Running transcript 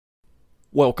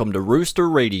Welcome to Rooster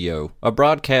Radio, a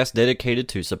broadcast dedicated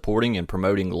to supporting and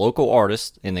promoting local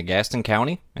artists in the Gaston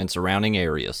County and surrounding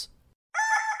areas.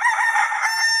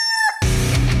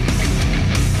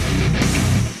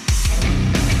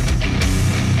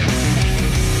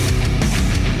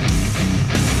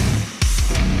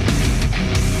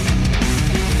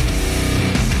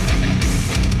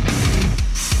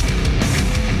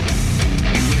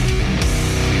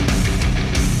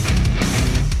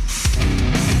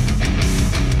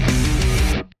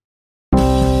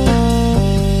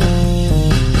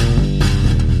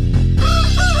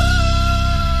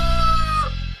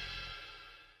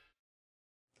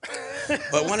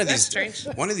 But one of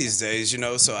these days,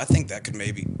 so I think that could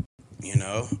maybe,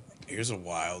 here's a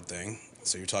wild thing.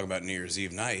 So you're talking about New Year's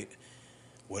Eve night.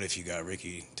 What if you got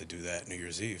Ricky to do that New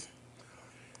Year's Eve?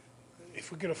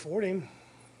 If we could afford him.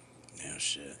 Yeah,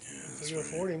 shit. Yeah, if we could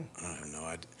afford him. I don't know.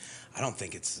 I don't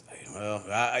think it's,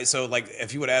 so like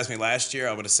if you would ask me last year,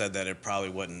 I would have said that it probably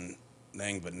wasn't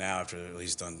thing. But now after at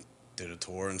least did a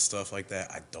tour and stuff like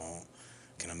that, I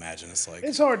can imagine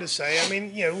it's hard to say. I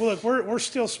mean, look, we're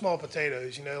still small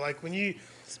potatoes, like when you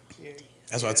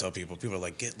that's what I tell people. People are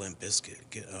like, get Limp Bizkit.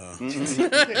 You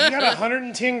got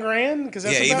 $110,000 because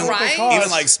that's about what they cost. Even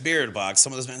like Spirit Box,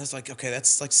 some of those bands, it's like, okay,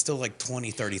 that's like still like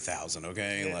 20,000-30,000,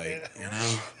 okay, like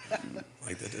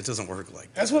it doesn't work like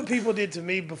that. That's what people did to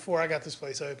me before I got this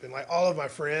place open. Like all of my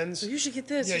friends, you should get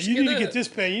this. Yeah, you need to get this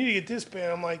band. You need to get this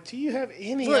band. I'm like, do you have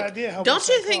any idea how much don't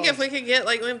you that think costs? if we could get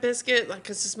like Limp Bizkit, like,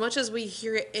 because as much as we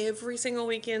hear it every single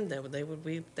weekend, they would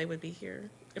be here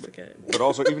if we could. But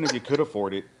also, even if you could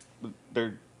afford it,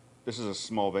 this is a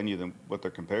small venue than what they're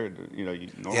compared to.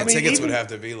 Tickets would have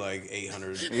to be like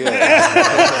 $800.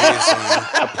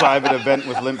 A private event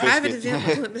with Limp Bizkit. Private event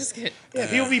with Limp Bizkit. Yeah,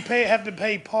 people have to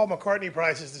pay Paul McCartney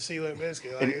prices to see Limp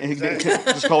Bizkit.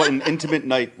 Just call it an intimate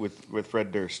night with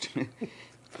Fred Durst.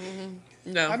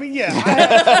 No, I mean,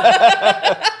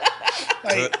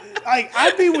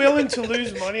 I'd be willing to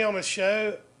lose money on a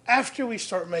show after we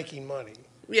start making money.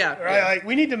 Yeah. Right? Yeah. Like,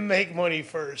 we need to make money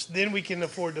first. Then we can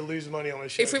afford to lose money on a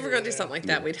show. If we were going to do something like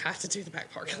that, we'd have to do the back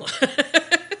parking lot.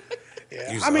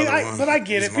 Yeah. But I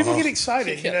get it. People get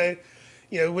excited,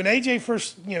 when AJ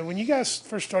first, when you guys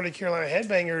first started Carolina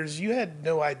Headbangers, you had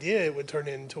no idea it would turn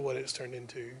into what it's turned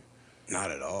into. Not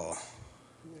at all.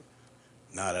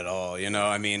 Not at all. It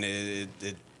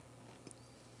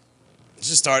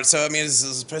just started. So, this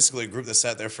is basically a group that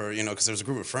sat there for, because there was a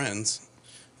group of friends.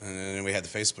 And then we had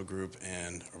the Facebook group,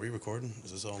 and are we recording?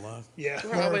 Is this all live? Yeah,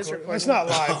 we're always recording. It's not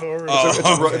live, but we're It's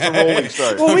a rolling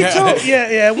start.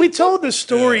 Well, we told the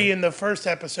story in the first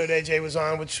episode AJ was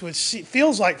on, which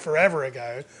feels like forever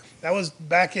ago. That was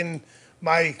back in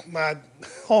my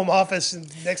home office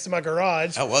next to my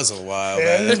garage. That was a while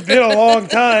back. Yeah, it's been a long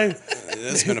time.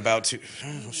 It's been about 2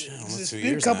 it's years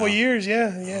been a couple now. years,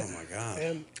 yeah. Oh my God.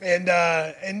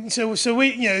 And so we,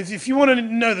 if you want to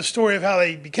know the story of how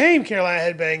they became Carolina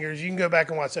Headbangers, you can go back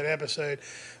and watch that episode.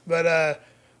 But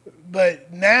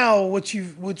now what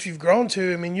you've grown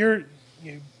to,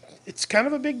 it's kind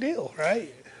of a big deal,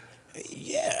 right?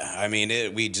 Yeah,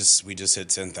 we just hit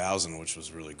 10,000, which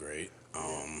was really great.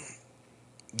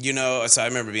 So I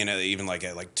remember being at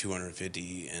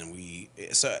 250, and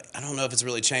so I don't know if it's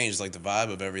really changed, like the vibe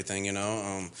of everything,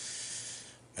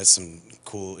 Met some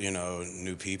cool,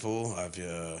 new people. I've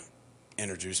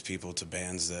introduced people to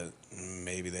bands that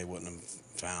maybe they wouldn't have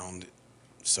found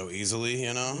so easily,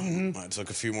 Mm-hmm. It took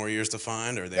a few more years to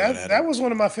find, or that was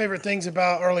one of my favorite things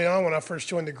about early on when I first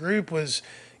joined the group was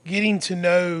getting to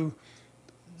know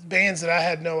bands that I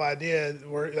had no idea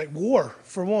were like War,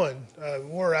 for one.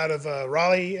 War out of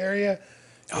Raleigh area.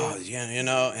 Oh, yeah,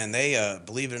 and they,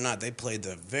 believe it or not, they played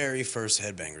the very first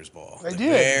Headbangers Ball. They did. The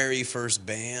very first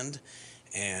band,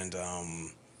 and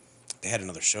they had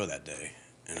another show that day.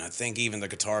 And I think even the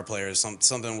guitar player,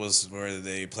 something was where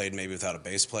they played maybe without a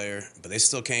bass player, but they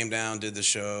still came down, did the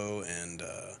show, and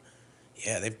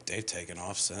they've taken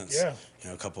off since. Yeah.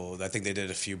 I think they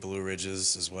did a few Blue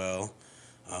Ridges as well.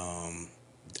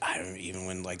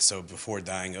 Before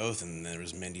Dying Oath, and there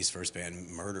was Mindy's first band,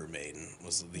 Murder Maiden,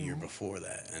 was the year before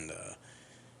that, and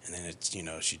then it's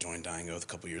she joined Dying Oath a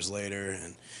couple years later,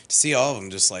 and to see all of them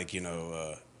just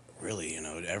really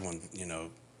everyone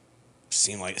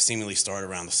seemingly start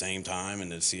around the same time,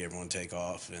 and to see everyone take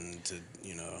off, and to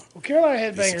Well, Carolina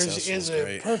Headbangers is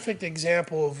a perfect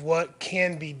example of what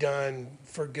can be done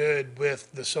for good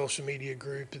with the social media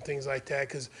group and things like that,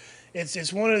 because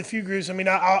it's one of the few groups.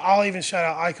 I'll even shout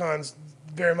out Icons,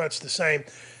 very much the same.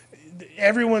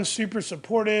 everyone's super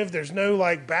supportive. There's no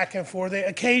like back and forth.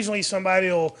 Occasionally somebody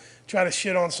will try to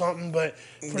shit on something, but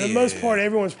for the most part,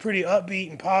 everyone's pretty upbeat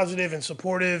and positive and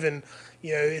supportive, and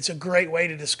it's a great way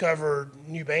to discover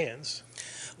new bands.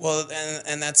 Well,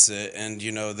 and that's it. And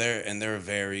they're a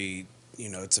very,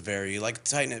 it's a very like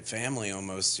tight knit family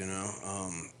almost.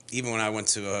 Even when I went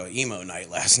to emo night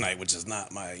last night, which is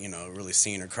not my really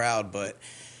senior crowd, but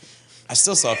I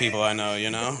still saw people I know.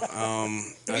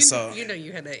 I saw.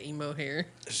 You had that emo hair.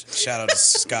 Shout out to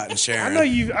Scott and Sharon.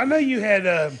 I know you had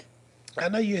a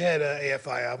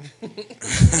AFI album.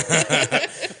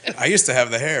 I used to have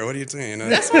the hair. What do you think?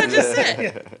 That's what I just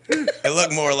said. It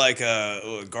looked more like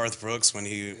Garth Brooks when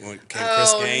came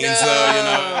Chris Gaines,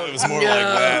 no. though. It was more like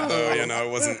that, though.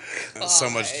 It wasn't so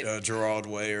much Gerard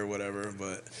Way or whatever.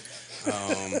 But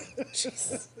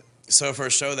so for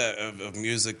a show of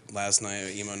music last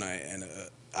night, emo night, and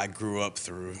I grew up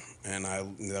through, and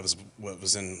that was what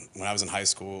was when I was in high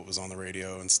school. It was on the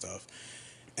radio and stuff.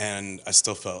 And I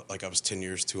still felt like I was 10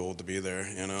 years too old to be there,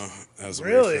 That was a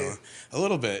weird feeling. A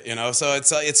little bit, So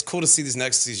it's cool to see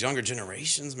these younger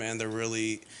generations, man. They're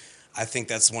really, I think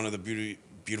that's one of the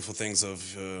beautiful things of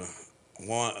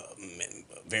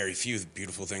very few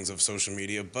beautiful things of social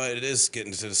media, but it is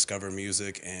getting to discover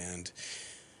music, and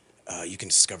you can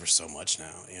discover so much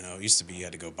now. It used to be you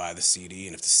had to go buy the CD,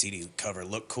 and if the CD cover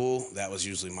looked cool, that was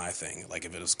usually my thing. Like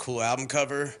if it was a cool album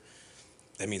cover,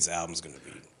 that means the album's gonna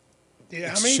be.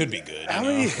 Yeah, should be good.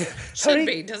 Should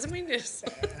be. Doesn't mean this.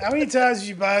 How many times did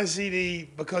you buy a CD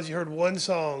because you heard one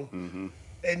song,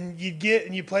 and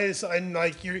you play this, and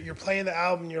like you're playing the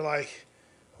album, and you're like,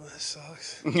 well, this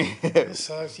sucks. This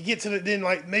sucks. You get to then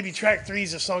like maybe track 3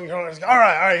 is a song you're on. Like, all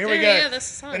right, here we go. Yeah, that's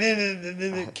a song. And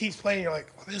then it keeps playing. You're like,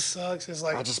 well, this sucks. It's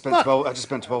like I just spent $12 on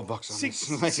this.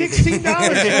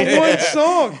 $16 for one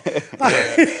song.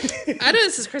 I know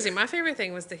this is crazy. My favorite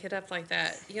thing was to hit up like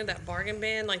that, that bargain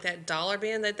bin, like that dollar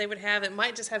bin that they would have. It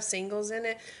might just have singles in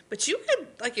it, but you could,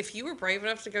 like, if you were brave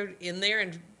enough to go in there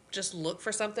and just look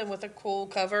for something with a cool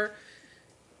cover,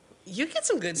 you get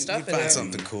some good stuff in there. Find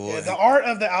something cool. Yeah, the art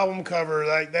of the album cover,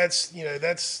 like that's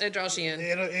it draws you in.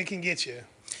 It can get you.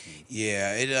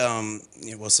 Yeah,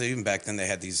 well, so even back then they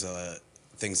had these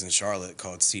things in Charlotte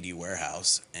called CD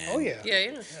Warehouse. And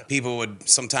Yeah. people would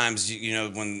sometimes,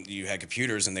 when you had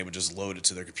computers, and they would just load it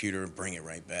to their computer and bring it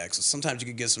right back. So sometimes you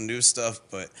could get some new stuff,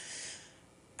 but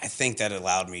I think that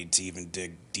allowed me to even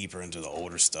dig deeper into the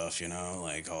older stuff,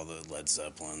 like all the Led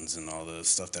Zeppelins and all the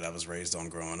stuff that I was raised on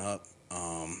growing up.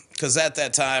 Because at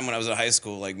that time when I was in high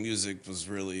school, like music was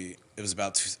really, it was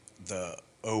about the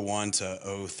 01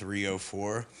 to 03,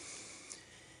 04.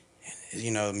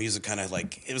 Music kind of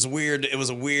like, it was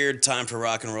a weird time for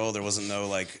rock and roll. There wasn't no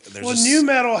like, new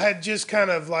metal had just kind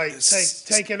of like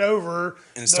taken over.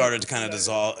 And it started to kind of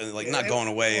dissolve, like not going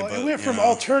away, but it went from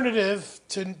alternative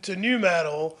to new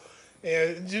metal.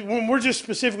 When we're just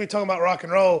specifically talking about rock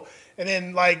and roll, and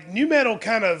then like new metal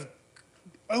kind of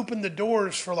opened the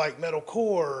doors for like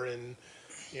metalcore, and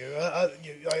you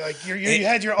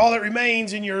had your All That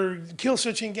Remains and your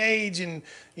Killswitch Engage, and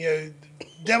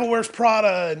Devil Wears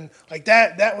Prada, and like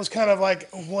that was kind of like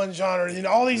one genre, and then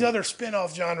all these other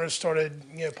spin-off genres started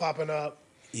popping up.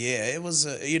 Yeah, it was,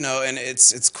 and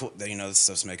it's cool that, this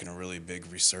stuff's making a really big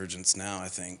resurgence now, I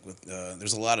think. With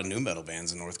there's a lot of new metal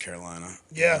bands in North Carolina.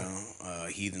 Yeah.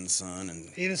 Heathen Sun.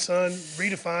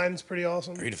 Redefine's pretty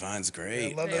awesome. Redefine's great.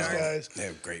 Yeah, I love those guys. They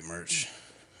have great merch.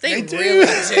 They do. really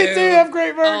do. They do have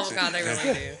great merch. Oh, God, they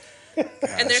really do.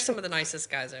 And they're some of the nicest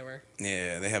guys ever.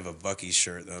 Yeah, they have a Bucky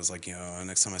shirt that was like,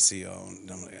 next time I see y'all,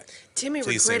 I'm like, Timmy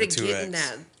please save regretted a 2X. getting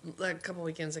that like a couple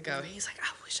weekends ago. He's like, I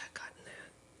wish I'd gotten that.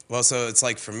 Well, so it's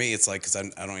like, for me, it's like, because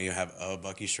I don't even have a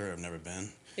Bucky shirt. I've never been.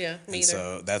 Yeah, me either.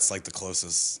 So that's like the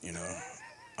closest,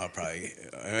 I'll probably,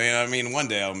 I mean, one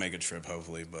day I'll make a trip,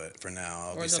 hopefully, but for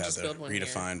now, I'll just have the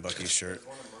redefined Bucky shirt.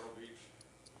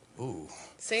 Ooh.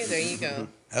 See, there you go.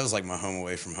 That was like my home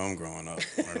away from home growing up,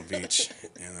 Myrtle Beach,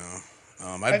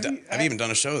 I've even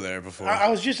done a show there before. I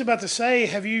was just about to say,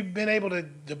 have you been able to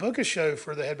book a show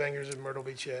for the Headbangers in Myrtle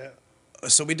Beach yet?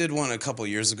 So we did one a couple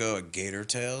years ago at Gator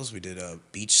Tales. We did a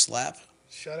beach slap.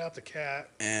 Shout out to Kat.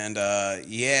 And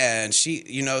and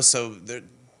she, so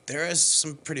there is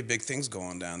some pretty big things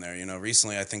going down there.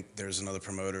 Recently I think there's another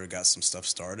promoter who got some stuff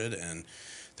started, and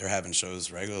they're having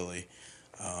shows regularly,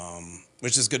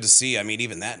 which is good to see. I mean,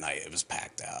 even that night it was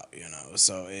packed out.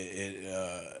 So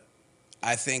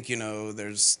I think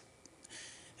there's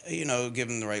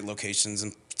given the right locations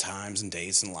and times and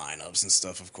dates and lineups and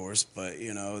stuff, of course, but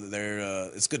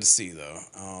it's good to see though,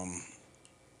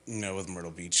 with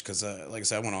Myrtle Beach, because like I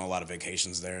said, I went on a lot of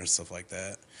vacations there and stuff like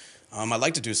that. I'd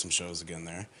like to do some shows again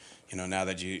there, now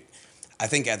that I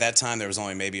think at that time there was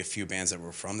only maybe a few bands that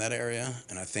were from that area,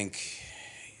 and I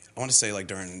want to say like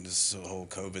during this whole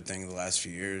COVID thing the last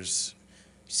few years,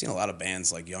 you've seen a lot of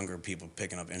bands like younger people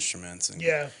picking up instruments and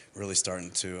really starting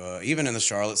to even in the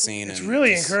Charlotte scene. It's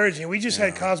really encouraging. We just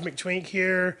had Cosmic Twink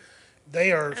here.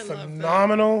 They are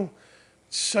phenomenal.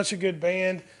 Such a good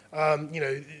band.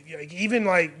 Even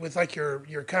like with like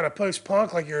your kind of post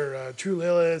punk, like your True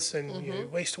Liliths and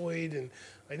Wasteoid, and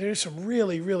like, there's some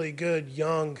really really good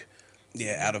young.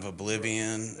 Yeah, Out of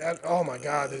Oblivion. Oh my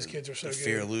God, those kids are so good.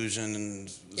 Fear Illusion and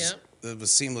it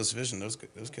was Seamless Vision. Those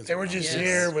kids. They were just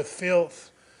here with Filth.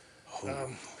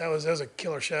 That was a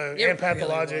killer show. And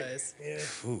Pathologic. Really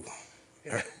yeah. Ooh.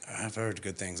 Yeah. I've heard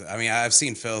good things. I mean, I've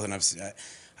seen Filth and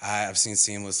I've seen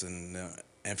Seamless and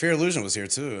Fear Illusion was here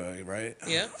too, right?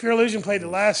 Yeah. Fear Illusion played the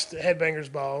last Headbangers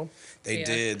Ball. They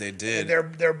did. And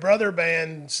their brother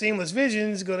band, Seamless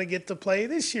Vision, is going to get to play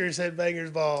this year's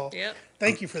Headbangers Ball. Yep.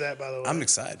 Thank you for that, by the way. I'm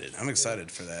excited. I'm excited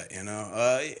for that.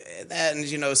 That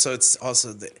and so it's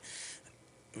also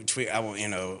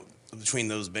between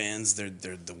those bands, they're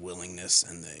the willingness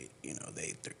and the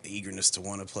eagerness to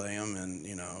want to play them, and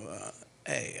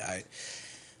hey,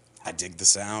 I dig the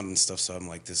sound and stuff, so I'm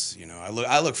like this.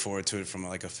 I look forward to it from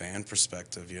like a fan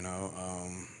perspective. A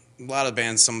lot of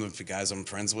bands, some of the guys I'm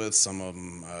friends with, some of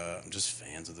them I'm just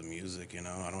fans of the music.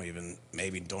 I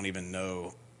don't even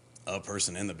know a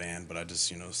person in the band, but I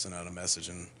just send out a message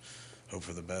and hope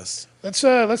for the best. Let's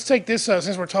take this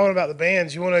since we're talking about the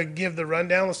bands. You want to give the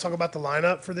rundown? Let's talk about the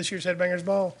lineup for this year's Headbangers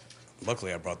Ball.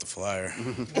 Luckily, I brought the flyer.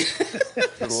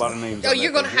 There's a lot of names. Oh,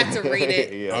 you're going to have to read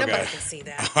it. Yeah. Nobody Okay. can see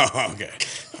that.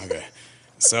 Okay.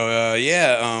 So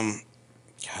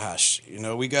gosh,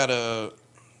 we got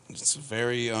it's a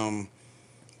very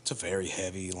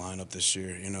heavy lineup this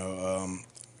year.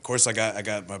 Of course, I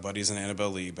got my buddies in Annabelle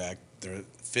Lee back. They're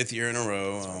 5th year in a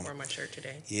row. I'm wearing my shirt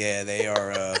today. Yeah, they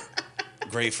are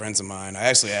great friends of mine. I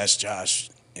actually asked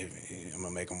Josh. I'm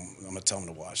gonna tell him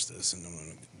to watch this, and I'm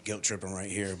gonna guilt trip him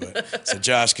right here. But I said,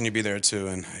 Josh, can you be there too?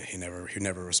 And he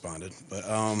never responded. But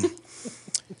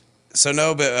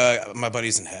my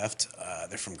buddies in Heft.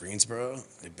 They're from Greensboro.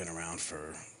 They've been around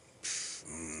for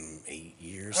 8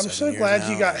 years. I'm 7 so years glad now.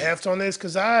 you got Heft on this,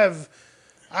 because I've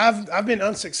been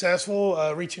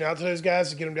unsuccessful reaching out to those guys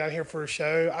to get them down here for a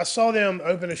show. I saw them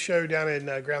open a show down in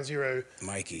Ground Zero.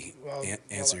 Mikey,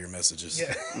 answer your messages.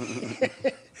 Yeah.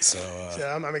 So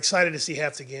I'm excited to see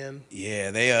Heft again.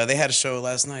 yeah, they had a show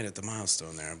last night at the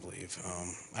Milestone there, I believe.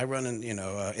 I run in, and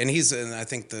I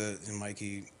think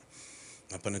Mikey,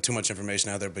 not putting too much information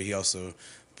out there, but he also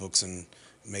books and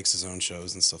makes his own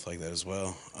shows and stuff like that as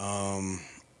well.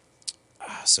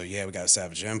 So yeah, we got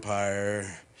Savage Empire,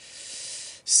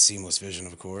 Seamless Vision,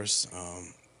 of course.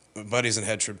 My buddies in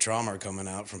Head Trip Trauma are coming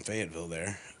out from Fayetteville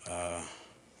there.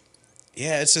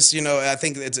 Yeah, it's just, I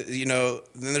think it's, then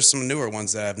there's some newer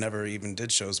ones that I've never even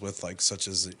did shows with, like such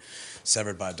as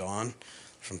Severed by Dawn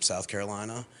from South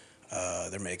Carolina.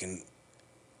 They're making,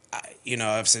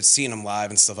 I've seen them live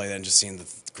and stuff like that, and just seeing the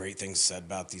great things said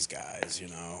about these guys,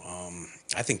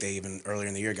 I think they even earlier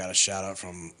in the year got a shout out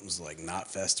from, it was like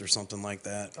Knotfest or something like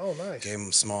that. Oh, nice. Gave them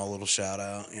a small little shout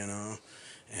out,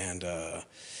 and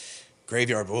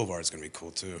Graveyard Boulevard is going to be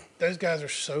cool too. Those guys are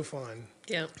so fun.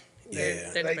 Yeah.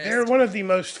 Yeah. They're the best. They're one of the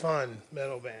most fun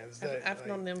metal bands. I've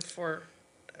known them for,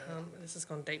 this is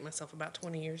going to date myself, about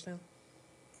 20 years now.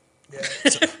 Yeah.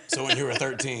 So when you were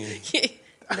 13.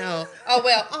 No. Oh,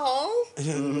 well,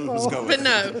 Let's go but with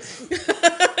no.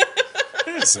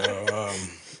 So,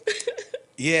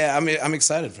 yeah, I'm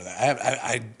excited for that.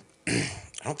 I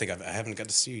don't think I haven't got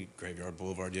to see Graveyard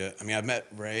Boulevard yet. I mean, I've met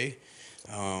Ray,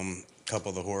 a couple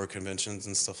of the horror conventions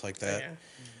and stuff like that,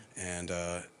 and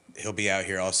he'll be out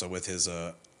here also with his.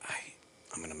 I'm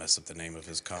gonna mess up the name of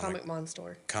his comic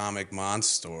Monster. Comic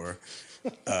Monster,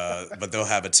 but they'll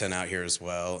have a 10 out here as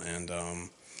well, and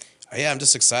I'm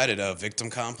just excited. Victim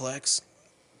Complex.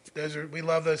 We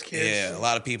love those kids. Yeah, a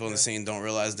lot of people in the scene don't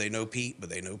realize they know Pete, but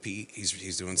they know Pete.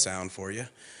 He's doing sound for you.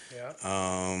 Yeah.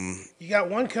 You got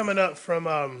one coming up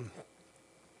from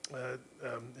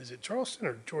is it Charleston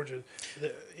or Georgia?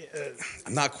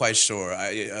 I'm not quite sure.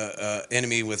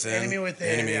 Enemy Within. Enemy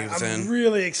Within. Enemy Yeah. Within. I'm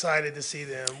really excited to see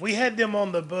them. We had them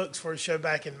on the books for a show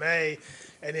back in May,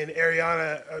 and then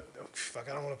Ariana. I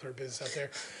don't want to put her business out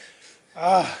there.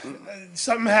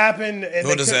 Something happened, and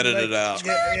We'll just edit it out.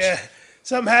 Yeah.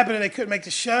 Something happened and they couldn't make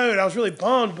the show, and I was really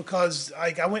bummed because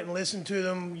I went and listened to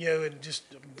them, and just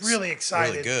really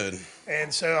excited. Really good.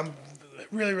 And so I'm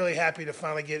really, really happy to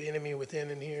finally get Enemy Within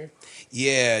in here.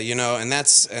 Yeah,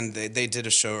 and they did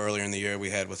a show earlier in the year we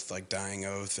had with like Dying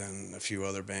Oath and a few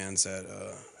other bands that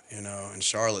in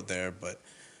Charlotte there, but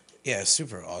Yeah,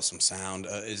 super awesome sound.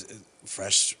 Is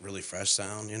fresh, really fresh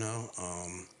sound,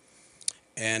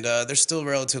 and they're still a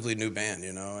relatively new band,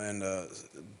 and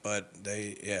but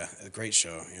a great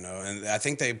show, and I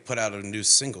think they put out a new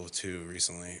single too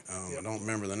recently. I don't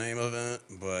remember the name of it,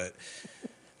 but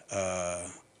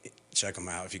check them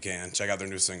out if you can. Check out their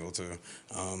new single too.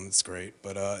 It's great.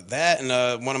 But that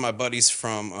and one of my buddies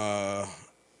from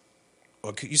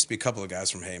it used to be a couple of guys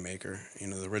from Haymaker,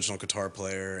 the original guitar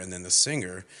player and then the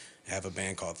singer, have a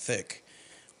band called Thick,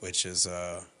 which is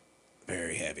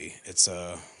very heavy. It's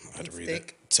I had to read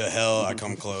thick. it. To hell I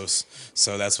come close.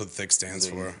 So that's what Thick stands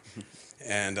for.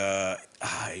 And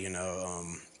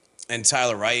and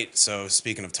Tyler Wright. So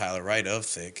speaking of Tyler Wright of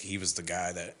Thick, he was the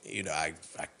guy that I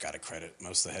got to credit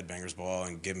most of the Headbangers Ball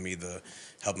and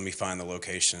helping me find the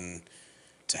location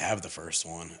to have the first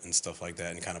one and stuff like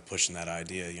that, and kind of pushing that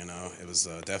idea. It was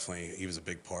definitely, he was a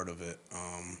big part of it.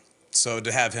 So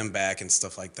to have him back and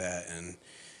stuff like that, and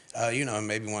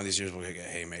maybe one of these years we'll get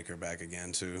Haymaker back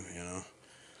again too.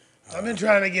 I've been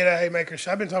trying to get a Haymaker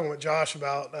show. I've been talking with Josh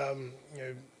about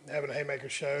having a Haymaker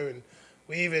show, and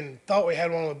we even thought we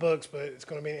had one on the books, but it's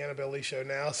going to be an Annabelle Lee show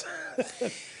now. So.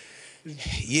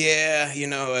 Yeah,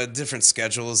 different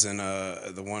schedules, and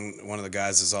one of the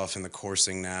guys is off in the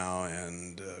coursing now,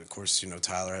 and of course,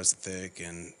 Tyler has Thick,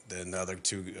 and then the other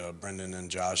two, Brendan and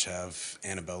Josh, have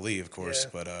Annabelle Lee, of course,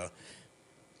 but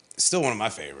still one of my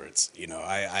favorites.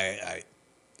 I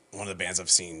one of the bands I've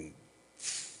seen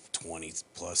 20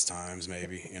 plus times,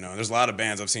 maybe. There's a lot of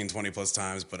bands I've seen 20 plus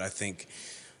times, but I think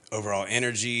overall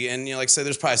energy, and like I said,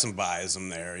 there's probably some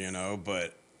biasm there,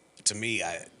 but to me,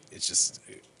 it's just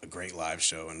a great live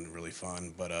show and really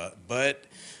fun. But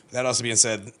that also being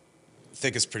said,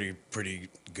 Thick is pretty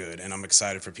good, and I'm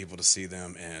excited for people to see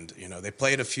them. And they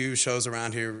played a few shows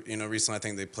around here. Recently I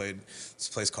think they played this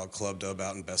place called Club Dub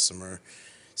out in Bessemer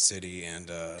City, and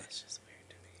That's just weird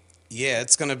to me. yeah,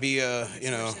 it's gonna be City has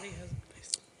a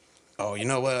place. Oh, you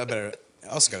know what? I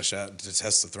also got a shout.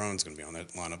 Detest the Throne's gonna be on that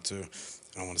lineup too.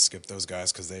 I don't want to skip those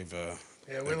guys because they've.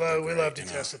 Yeah, we they're love great,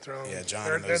 Detest the Throne. Yeah, John.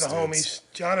 They're and the those dudes. homies.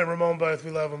 John and Ramon both.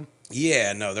 We love them.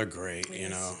 Yeah, no, they're great.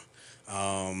 Yes.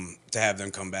 To have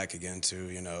them come back again too,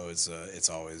 it's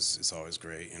always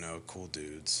great. Cool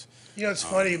dudes. It's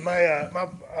funny.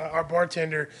 Our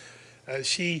bartender,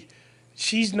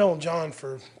 she's known John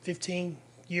for 15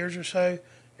 years or so,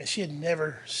 and she had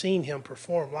never seen him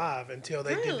perform live until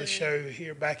they did Really? the show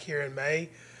back here in May,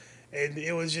 and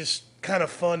it was just kind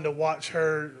of fun to watch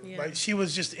her. Yeah. Like, she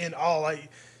was just in awe. Like,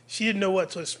 she didn't know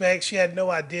what to expect. She had no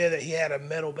idea that he had a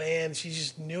metal band. She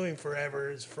just knew him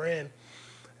forever as a friend,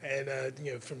 and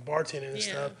from bartending and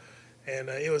Yeah. stuff. And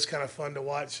it was kind of fun to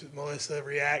watch Melissa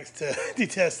react to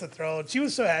Detest the Throne. She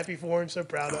was so happy for him, so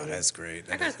proud Oh, of him. that's great.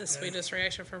 I got the sweetest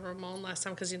reaction from Ramon last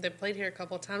time because they played here a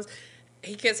couple of times.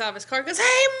 He gets out of his car and goes,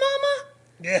 "Hey, mama."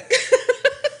 Yeah.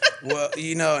 Well,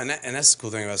 and that's the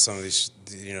cool thing about some of these,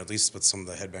 at least with some of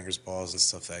the Headbangers Balls and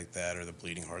stuff like that, or the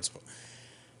Bleeding Hearts Ball,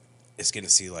 it's getting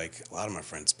to see like a lot of my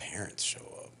friends' parents show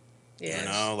up.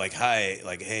 Yeah. Like, hi,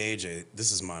 like, hey AJ,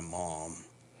 this is my mom.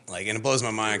 Like, and it blows my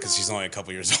mind because she's only a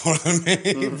couple years older than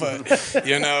me. But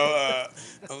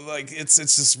like, it's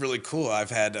just really cool. I've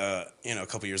had a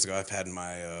couple years ago, I've had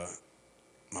my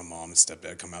mom and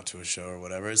stepdad come out to a show or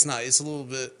whatever. It's a little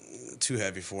bit too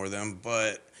heavy for them,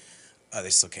 but they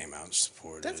still came out and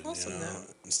supported. That's awesome, though.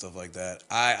 And stuff like that.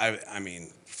 I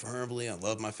mean, preferably, I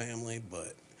love my family, but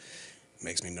it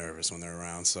makes me nervous when they're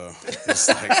around. So it's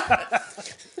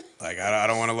like I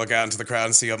don't want to look out into the crowd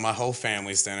and see my whole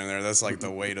family standing there. That's like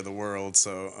the weight of the world.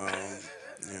 So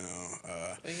But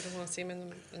you don't want to see him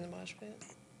in the mosh pit?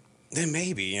 then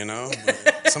maybe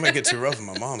but somebody get too rough with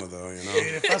my mama though.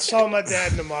 Dude, if I saw my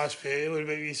dad in the mosh pit, it would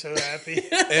make me so happy.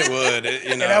 It would.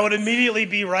 And I would immediately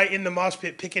be right in the mosh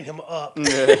pit picking him up.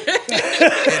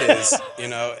 It is,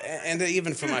 and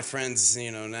even for my friends,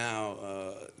 now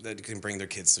that can bring their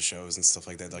kids to shows and stuff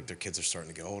like that. Like their kids are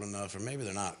starting to get old enough, or maybe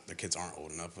they're not. Their kids aren't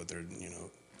old enough, but they're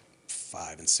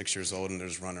 5 and 6 years old, and they're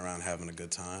just running around having a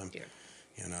good time. Yeah.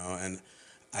 And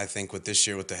I think with this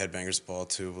year with the Headbangers Ball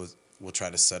too, we'll try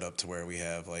to set up to where we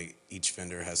have like each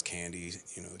vendor has candy.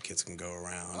 The kids can go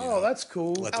around. Oh, that's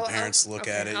cool. Let the parents look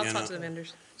at it. I'll talk to the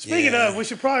vendors. Speaking of, we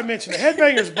should probably mention the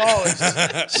Headbangers Ball is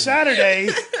Saturday,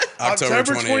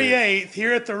 October 28th,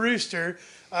 here at the Rooster.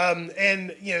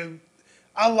 And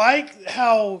I like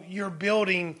how you're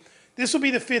building. This will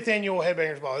be the 5th annual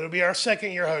Headbangers Ball. It'll be our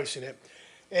 2nd year hosting it.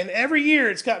 And every year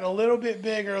it's gotten a little bit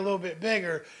bigger, a little bit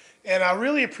bigger. And I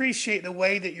really appreciate the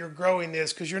way that you're growing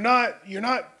this, because you're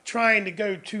not trying to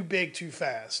go too big too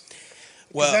fast.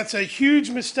 Well, that's a huge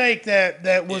mistake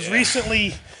that was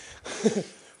recently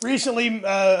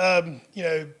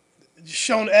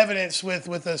shown evidence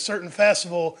with a certain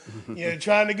festival,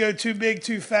 trying to go too big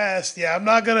too fast. Yeah, I'm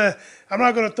not gonna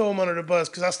throw them under the bus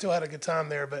because I still had a good time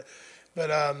there. But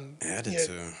Yeah, I did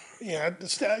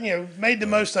too. made the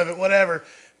most of it, whatever.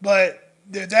 But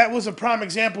that was a prime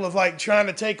example of like trying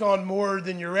to take on more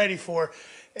than you're ready for.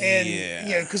 And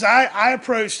because I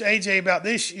approached AJ about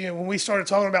this, when we started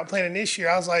talking about planning this year,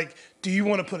 I was like, "Do you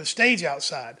want to put a stage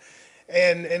outside?"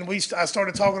 And I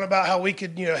started talking about how we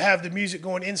could have the music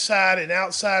going inside and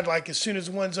outside. Like as soon as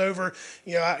one's over,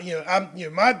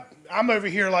 I'm over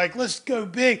here like, let's go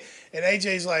big, and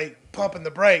AJ's like pumping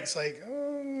the brakes, like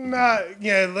not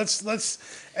let's.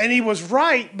 And he was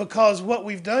right, because what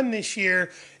we've done this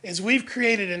year is we've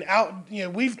created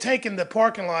we've taken the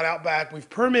parking lot out back, we've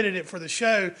permitted it for the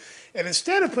show, and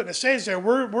instead of putting a stage there,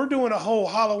 we're doing a whole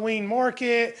Halloween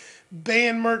market,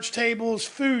 band merch tables,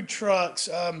 food trucks,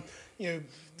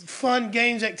 fun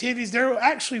games, activities. There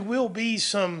actually will be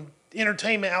some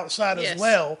entertainment outside as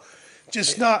well,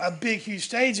 just not a big, huge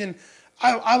stage. And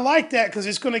I like that because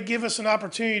it's going to give us an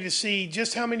opportunity to see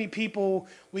just how many people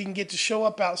we can get to show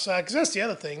up outside. Because that's the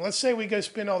other thing. Let's say we go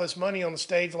spend all this money on the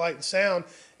stage, light, and sound,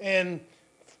 and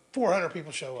 400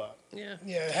 people show up. Yeah.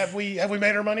 Yeah. Have we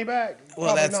made our money back?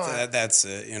 Well, Probably that's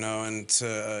it, and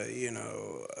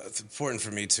it's important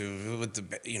for me too with the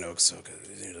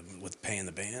with paying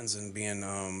the bands and being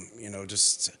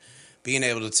just being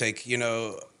able to take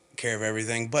care of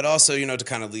everything, but also to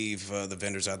kind of leave the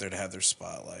vendors out there to have their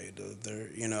spotlight.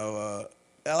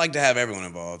 I like to have everyone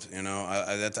involved.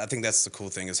 I think that's the cool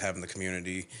thing, is having the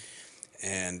community.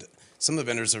 And some of the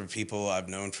vendors are people I've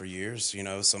known for years.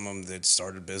 Some of them that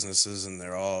started businesses, and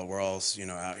we're all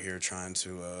out here trying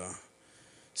to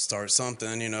start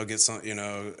something. Get some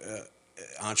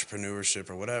entrepreneurship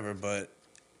or whatever. But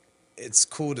it's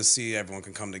cool to see everyone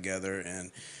can come together, and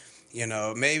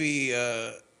maybe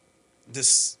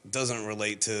this doesn't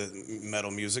relate to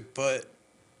metal music, but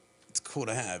it's cool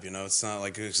to have. It's not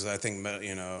like, because I think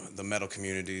the metal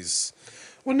communities.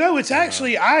 Well, no, it's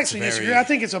actually, I actually disagree. I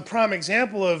think it's a prime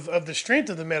example of the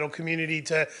strength of the metal community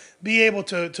to be able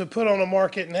to put on a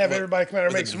market and have everybody come out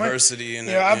and make some money. Diversity and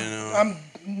I'm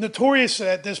notorious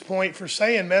at this point for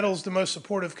saying metal's the most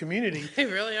supportive community. They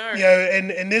really are.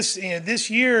 And this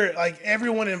year, like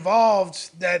everyone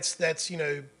involved that's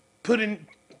putting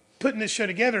this show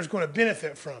together is going to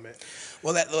benefit from it.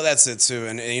 Well, that's it too,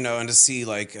 and to see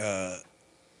like.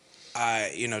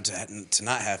 To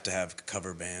not have to have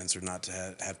cover bands, or not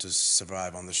to have to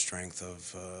survive on the strength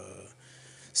of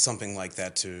something like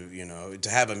that, to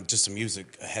have just a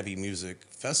heavy music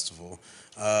festival,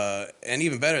 and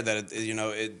even better that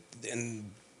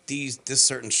in this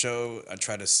certain show, I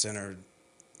try to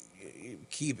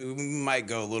we might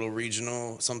go a little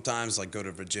regional sometimes, like go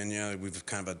to Virginia. We've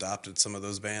kind of adopted some of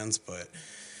those bands, but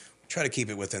try to keep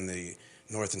it within the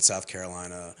North and South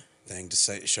Carolina thing, to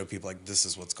show people like, this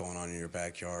is what's going on in your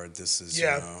backyard. This is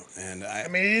and I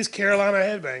mean, it is Carolina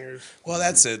Headbangers. Well,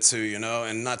 that's it too,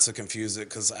 and not to confuse it,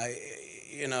 because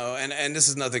and this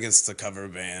is nothing against the cover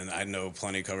band. I know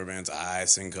plenty of cover bands. I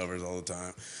sing covers all the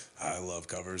time. I love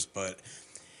covers, but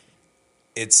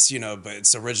it's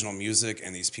it's original music,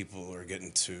 and these people are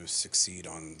getting to succeed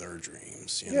on their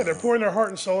dreams. They're pouring their heart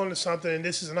and soul into something, and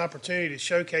this is an opportunity to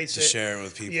showcase it, share it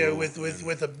with people.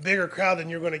 With a bigger crowd than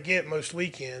you're going to get most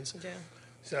weekends. Yeah.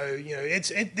 So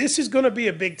this is going to be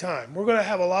a big time. We're going to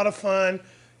have a lot of fun.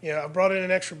 I brought in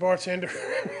an extra bartender.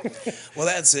 Well,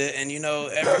 that's it. And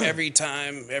every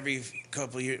time, every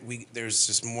couple of years, there's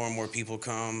just more and more people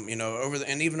come. Even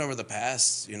over the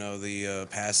past, the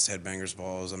past Headbangers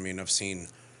balls. I mean, I've seen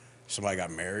somebody got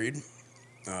married.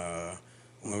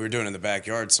 When we were doing it in the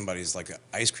backyard, somebody's like an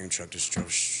ice cream truck just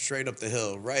drove straight up the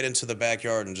hill, right into the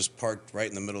backyard, and just parked right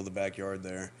in the middle of the backyard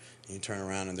there. And you turn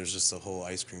around, and there's just a whole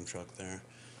ice cream truck there.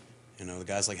 The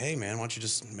guy's like, hey, man, why don't you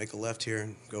just make a left here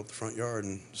and go up the front yard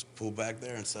and just pull back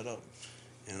there and set up,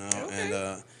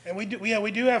 Okay. And we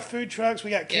do have food trucks.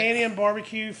 We got Canyon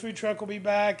Barbecue food truck will be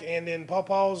back, and then Paw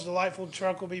Paw's Delightful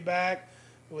truck will be back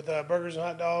with burgers and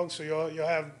hot dogs. So you'll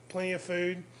have plenty of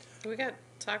food. We got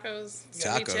tacos.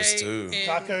 Tacos, too.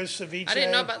 Tacos, ceviche. I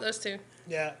didn't know about those two.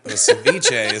 Yeah. But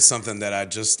ceviche is something that I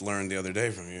just learned the other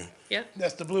day from you. Yeah.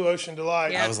 That's the Blue Ocean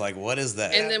Delight. Yeah. I was like, what is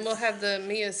that? And then we'll have the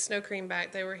Mia's Snow Cream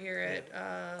back. They were here at...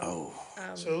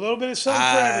 So a little bit of something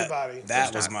for everybody.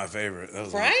 That was my favorite.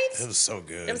 Right? It was so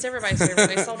good. It was everybody's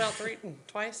favorite. They sold out three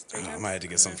times. I might have to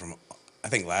get something from... I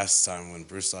think last time when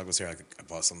Bruce Stock was here, I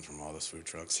bought something from all those food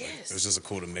trucks. Yes. It was just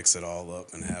cool to mix it all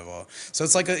up and have all... So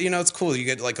it's like, it's cool. You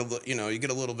get like you get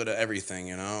a little bit of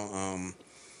everything,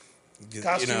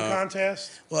 Costume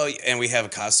contest. Well, and we have a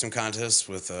costume contest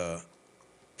with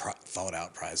thought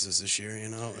out prizes this year. You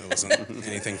know, it wasn't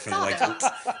anything from like,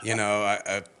 you know,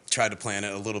 I tried to plan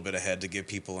it a little bit ahead to give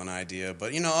people an idea,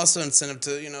 but you know, also incentive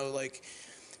to, you know, like,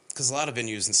 because a lot of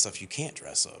venues and stuff you can't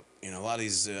dress up. You know, a lot of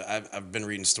these I've been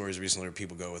reading stories recently where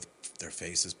people go with their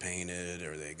faces painted,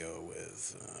 or they go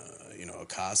with you know, a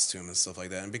costume and stuff like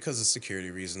that, and because of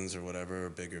security reasons or whatever, or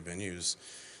bigger venues,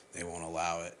 they won't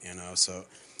allow it. You know, so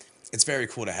it's very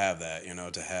cool to have that. You know,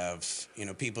 to have, you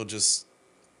know, people just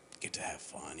get to have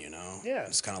fun. You know, Yeah.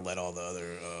 just kind of let all the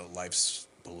other life's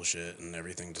bullshit and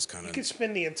everything just kind You of. could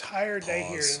spend the entire day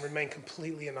here Pause. and remain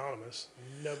completely anonymous.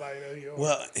 Nobody know who you are.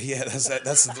 Well, yeah, that's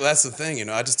the thing, you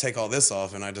know. I just take all this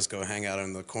off and I just go hang out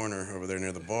in the corner over there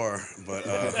near the bar. But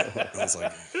I was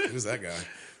like, who's that guy?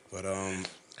 But I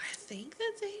think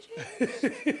that's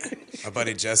AJ. my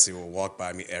buddy Jesse will walk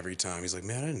by me every time. He's like,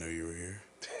 man, I didn't know you were here.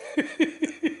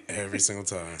 Every single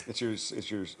time. It's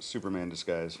your Superman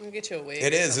disguise. We'll get you a wig.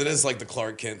 It is like the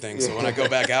Clark Kent thing. So when I go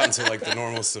back out into like the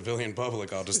normal civilian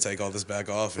public, I'll just take all this back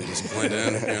off and just blend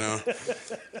in, you know.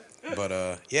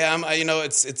 But yeah, you know,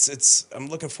 it's I'm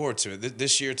looking forward to it.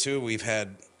 This year too, we've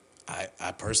had,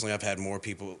 I personally, I've had more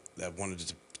people that wanted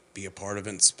to be a part of it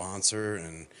and sponsor,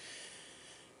 and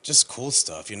just cool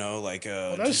stuff, you know, like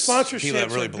those just sponsorships people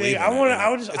that really are believe big. in I it, want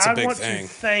you know. It's a I big want thing.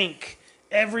 to thank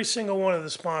every single one of the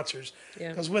sponsors, Yeah.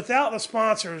 because without the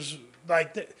sponsors,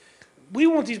 like we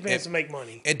want these bands to make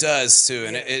money. It does too,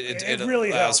 and Yeah, it it really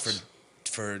allows helps.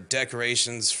 for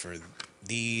decorations, for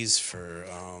these, for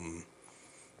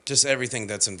just everything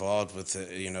that's involved with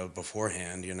it, you know,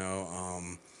 beforehand, you know,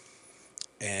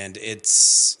 and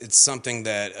it's something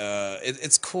that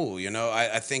it's cool, you know.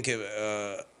 I think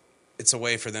it's a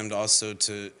way for them to also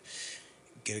to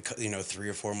get you know 3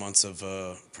 or 4 months of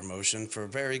promotion for a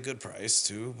very good price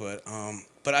too. But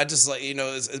I just like, you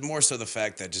know, it's more so the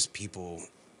fact that just people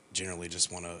generally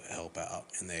just want to help out,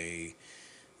 and they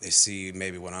see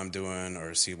maybe what I'm doing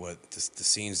or see what the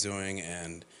scene's doing,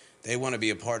 and they want to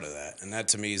be a part of that. And that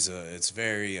to me is it's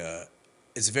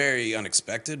very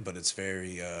unexpected, but it's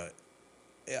very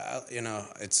yeah, you know,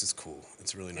 it's cool.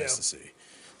 It's really nice Yeah. to see.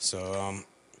 So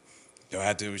should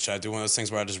I do one of those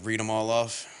things where I just read them all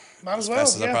off? Might as as well,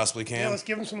 fast as I yeah. possibly can? Yeah, let's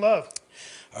give them some love.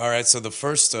 All right, so the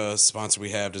first sponsor we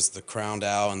have is the Crowned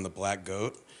Owl and the Black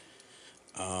Goat.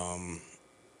 You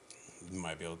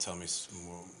might be able to tell me some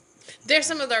more. They're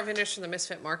some of our vendors from the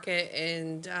Misfit Market,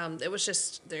 and it was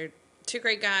just, they're two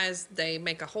great guys. They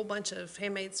make a whole bunch of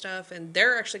handmade stuff, and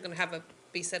they're actually going to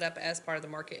be set up as part of the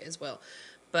market as well.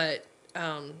 But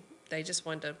they just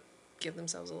wanted to give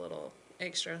themselves a little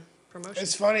extra promotion.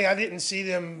 It's funny, I didn't see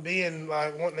them being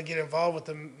like wanting to get involved with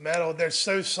the metal. They're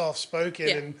so soft spoken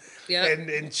Yeah. and,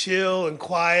 Yep. and chill and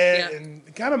quiet Yeah.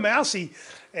 and kind of mousy.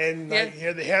 And like,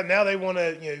 Yeah. they want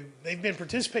to, you know, they've been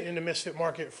participating in the Misfit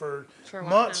Market for a while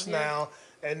months now, yeah. now,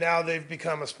 and now they've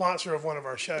become a sponsor of one of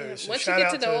our shows. So Once you shout get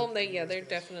out to know them, they're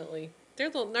definitely,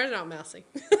 they're not mousy.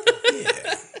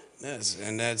 Yeah,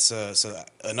 and that's so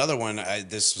another one.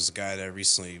 This was a guy that I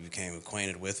recently became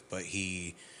acquainted with, but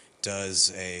he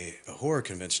does a horror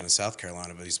convention in South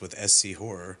Carolina, but he's with SC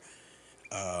Horror.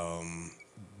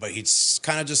 But he's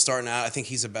kind of just starting out. I think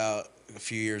he's about a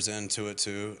few years into it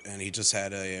too, and he just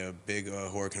had a big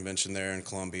horror convention there in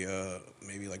Columbia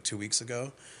maybe like 2 weeks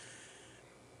ago.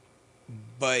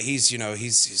 But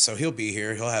so he'll be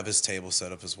here. He'll have his table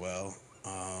set up as well.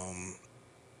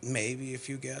 Maybe a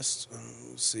few guests.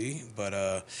 We'll see. But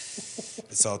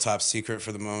it's all top secret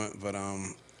for the moment. But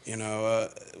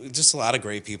just a lot of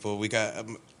great people. We got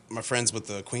my friends with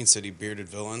the Queen City Bearded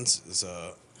Villains is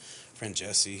friend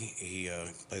Jesse. He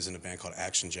plays in a band called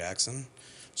Action Jackson,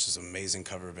 which is an amazing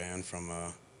cover band from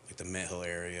like the Mint Hill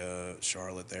area,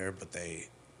 Charlotte there. But they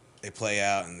play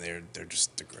out, and they're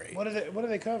great. What do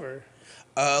they cover?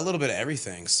 A little bit of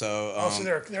everything. So So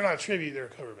they're not a tribute; they're a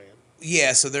cover band.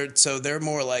 yeah, so they're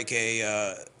more like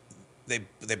a they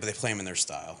play them in their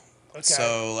style. Okay.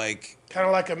 So like Kind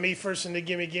of like a Me First and the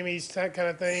Gimme Gimmes type kind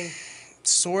of thing.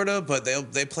 sorta, but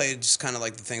they play just kind of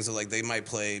like the things that like they might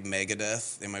play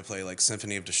Megadeth, they might play like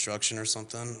Symphony of Destruction or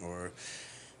something, or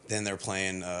then they're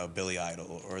playing Billy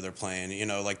Idol, or they're playing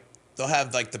like they'll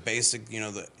have like the basic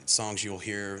the songs you'll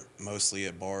hear mostly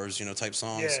at bars type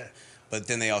songs, Yeah. but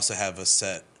then they also have a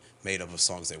set made up of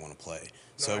songs they want to play.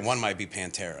 So Nice. one might be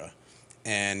Pantera.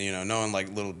 And knowing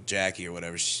like little Jackie or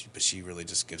whatever, but she really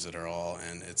just gives it her all,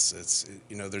 and it's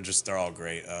they're all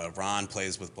great. Ron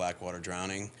plays with Blackwater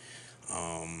Drowning,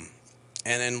 and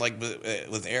then like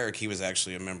with Eric, he was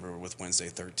actually a member with Wednesday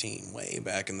 13 way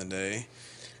back in the day,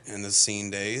 in the scene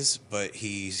days. But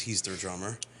he's their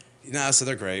drummer. So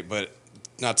they're great. But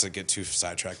not to get too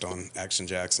sidetracked on Action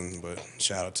Jackson, but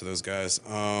shout out to those guys.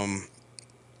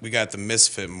 we got the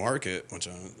Misfit Market, which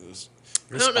is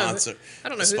I don't know. I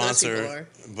don't know who those people are.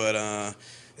 But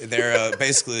they're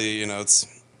basically,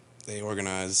 they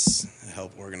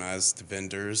help organize the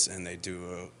vendors, and they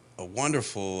do a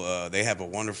wonderful. They have a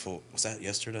wonderful. Was that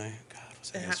yesterday? God,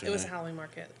 was that yesterday? It was a Halloween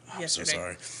market yesterday. I'm so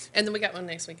sorry. And then we got one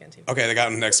next weekend too. Okay, they got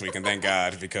them next weekend. Thank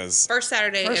God, because First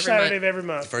Saturday of every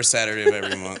month. First Saturday of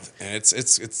every month, and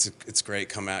it's great.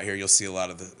 Come out here, you'll see a lot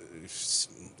of the.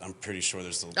 I'm pretty sure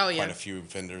there's quite a few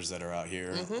vendors that are out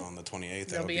here on the 28th.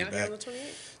 They'll be out here on the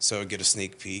 28th. So get a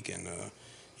sneak peek and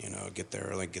get there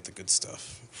early, get the good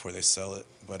stuff before they sell it.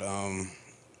 But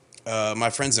my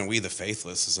friends in We the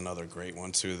Faithless is another great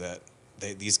one too. That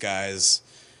these guys,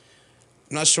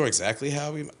 I'm not sure exactly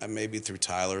how maybe through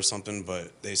Tyler or something,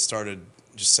 but they started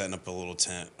just setting up a little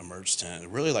tent, a merch tent,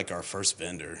 really like our first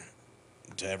vendor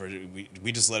to ever.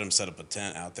 We just let them set up a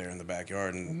tent out there in the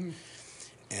backyard and.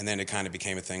 And then it kind of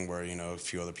became a thing where, a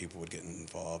few other people would get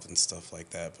involved and stuff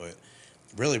like that. But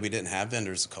really, we didn't have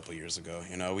vendors a couple years ago.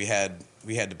 We had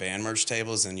the band merch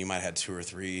tables, and you might have had 2 or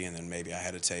 3, and then maybe I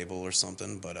had a table or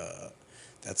something. But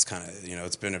that's kind of,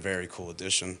 it's been a very cool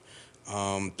addition.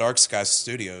 Dark Sky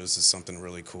Studios is something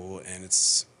really cool, and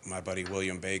it's my buddy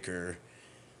William Baker.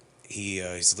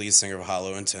 He's the lead singer of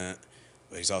Hollow Intent,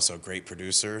 but he's also a great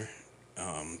producer.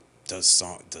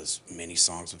 Does many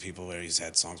songs with people. He's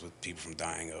had songs with people from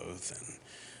Dying Oath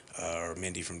or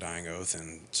Mindy from Dying Oath,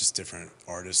 and just different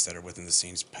artists that are within the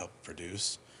scenes help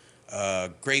produce.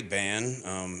 Great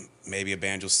band. Maybe a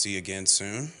band you'll see again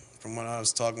soon. From what I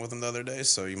was talking with them the other day,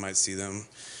 so you might see them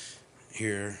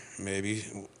here maybe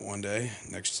one day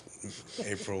next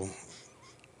April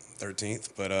 13th.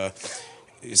 But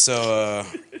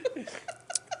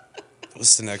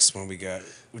what's the next one we got?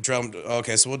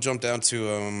 Okay, so we'll jump down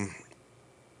to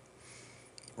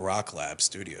Rock Lab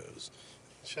Studios.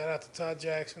 Shout out to Todd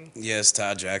Jackson. Yes,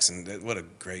 Todd Jackson. What a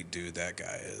great dude that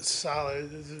guy is.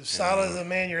 Solid as a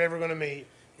man you're ever going to meet.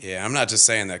 Yeah, I'm not just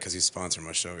saying that because he's sponsoring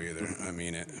my show either. I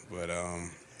mean it. But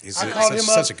he's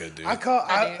such a good dude. I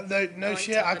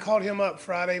called him up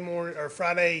Friday morning or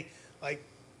Friday like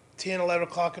 10, 11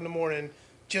 o'clock in the morning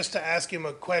just to ask him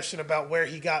a question about where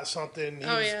he got something.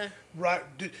 Right.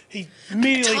 He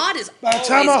immediately. Todd is by the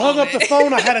time I hung up the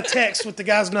phone, I had a text with the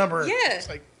guy's number. Yeah. It's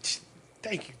like,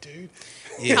 thank you, dude.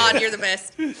 Yeah. Todd, you're the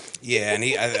best. Yeah, and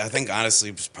I think honestly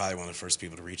he was probably one of the first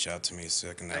people to reach out to me.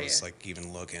 And I was like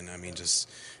even looking. I mean, just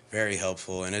very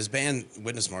helpful. And his band,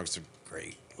 Witness Marks, are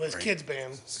great. Well, his kids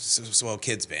band. Well,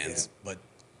 kids bands, but.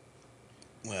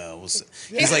 Well,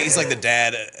 he's like the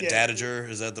dadager.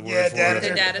 Is that the word for it? The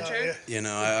dadager.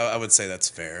 I would say that's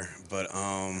fair, but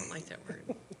I don't like that word.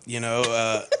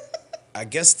 I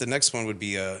guess the next one would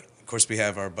be of course we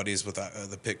have our buddies with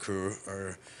the pit crew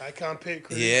or Icon Pit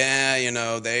Crew.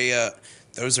 Yeah, they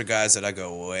those are guys that I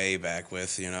go way back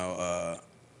with. A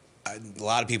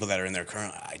lot of people that are in there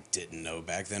currently I didn't know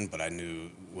back then, but I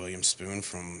knew William Spoon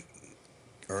from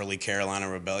early Carolina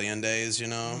Rebellion days,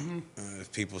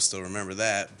 if people still remember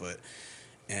that,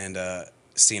 and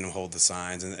seeing them hold the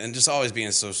signs and just always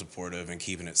being so supportive and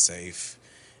keeping it safe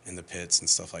in the pits and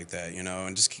stuff like that,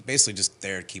 and just basically just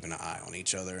there keeping an eye on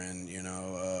each other and,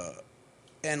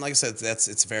 and like I said,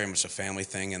 it's very much a family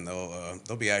thing, and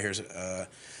they'll be out here.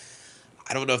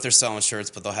 I don't know if they're selling shirts,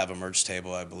 but they'll have a merch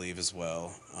table, I believe, as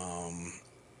well.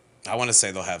 I want to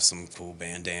say they'll have some cool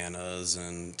bandanas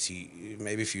and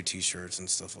maybe a few T-shirts and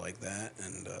stuff like that.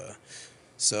 And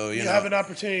so, you have an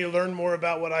opportunity to learn more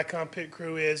about what Icon Pit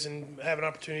Crew is and have an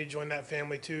opportunity to join that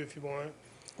family, too, if you want.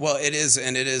 Well, it is,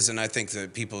 and I think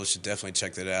that people should definitely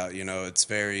check that out. It's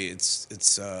very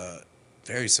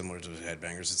similar to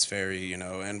Headbangers. It's very,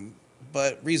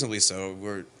 but reasonably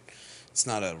so. It's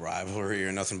not a rivalry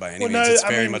or nothing by any means. It's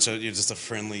very much just a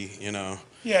friendly,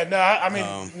 Yeah, no, I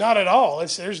mean, not at all.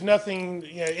 There's nothing.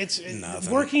 It's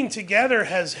nothing. Working together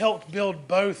has helped build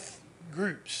both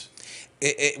groups.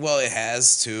 It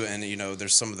has too, and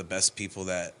there's some of the best people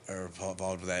that are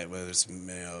involved with that, whether it's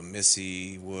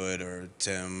Missy Wood or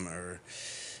Tim or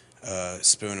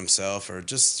Spoon himself, or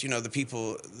just the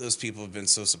people. Those people have been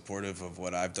so supportive of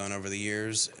what I've done over the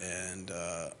years, and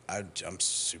I'm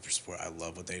super supportive. I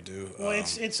love what they do. Well,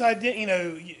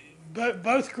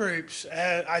 both groups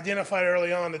identified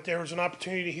early on that there was an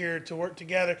opportunity here to work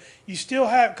together. You still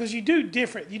have, because you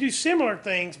do similar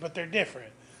things, but they're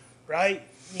different, right?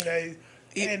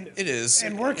 It is,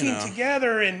 and working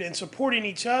together and supporting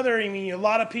each other. I mean, a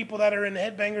lot of people that are in the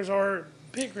Headbangers are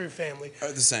Pit Crew family,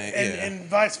 are the same, and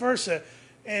vice versa.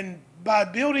 And by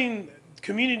building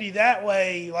community that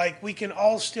way, like, we can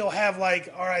all still have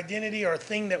like our identity, our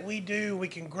thing that we do. We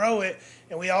can grow it,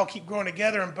 and we all keep growing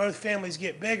together, and both families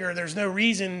get bigger. There's no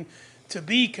reason to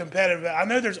be competitive. I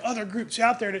know there's other groups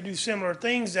out there that do similar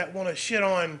things that want to shit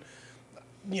on,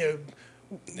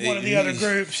 one of the other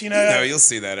groups. No, you'll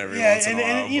see that every once in a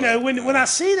while. And when I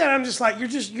see that, I'm just like,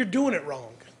 you're doing it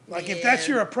wrong. Like if that's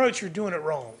your approach, you're doing it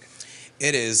wrong.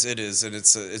 It is, and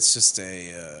it's just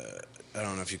I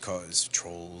don't know if you call it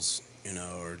trolls,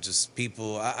 or just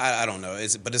people. I don't know.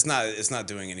 But it's not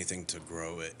doing anything to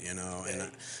grow it, Right.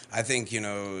 And I think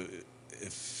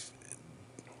if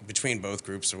between both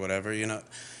groups or whatever,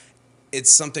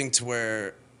 it's something to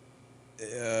where,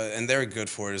 and they're good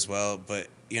for it as well. But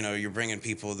you're bringing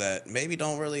people that maybe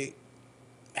don't really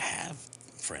have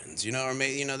friends, or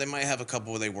maybe they might have a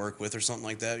couple they work with or something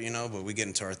like that, But we get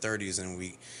into our 30s and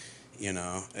we.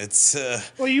 It's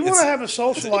well, you want to have a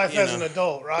social life as an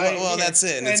adult, right? Well, that's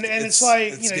it, and it's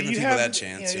like giving you people have that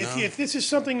chance. If this is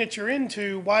something that you're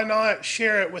into, why not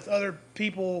share it with other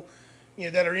people,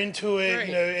 that are into it, Right.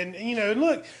 And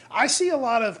look, I see a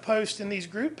lot of posts in these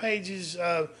group pages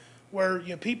where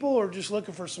people are just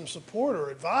looking for some support or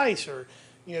advice, or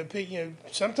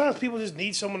sometimes people just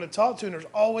need someone to talk to, and there's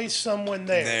always someone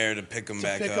there to pick them to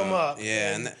back pick up. 'em up.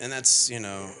 Yeah, and that's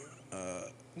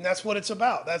and that's what it's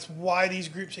about. That's why these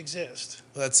groups exist.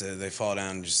 well, that's it. They fall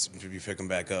down and just you pick them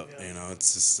back up.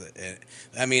 It's just.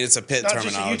 It's a pit Not just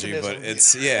a terminology, but euphemism.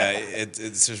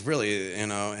 it's just really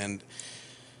and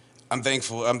I'm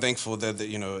thankful that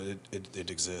it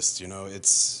exists.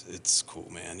 It's cool,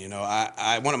 man.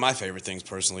 I one of my favorite things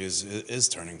personally is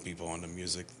turning people onto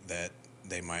music that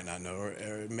they might not know,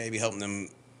 or maybe helping them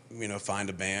find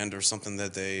a band or something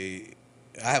that they.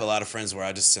 I have a lot of friends where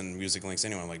I just send music links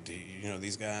anyway. I'm like, do you know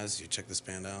these guys? You check this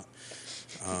band out.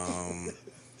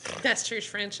 That's true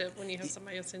friendship when you have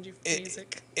somebody else send you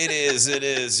music. It is,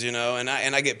 and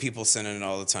I get people sending it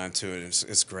all the time too. And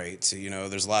it's great.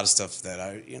 There's a lot of stuff that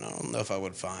I don't know if I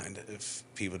would find if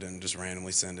people didn't just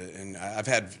randomly send it. And I've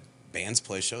had bands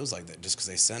play shows like that just because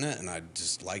they sent it, and I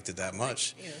just liked it that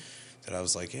much that I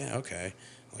was like, yeah, okay,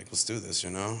 like let's do this,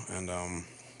 and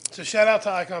So shout out to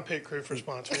Icon Pit Crew for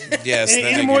sponsoring. yes.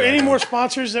 Any more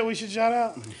sponsors that we should shout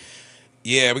out?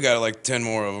 Yeah, we got like 10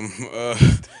 more of them,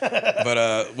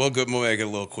 but we'll make it a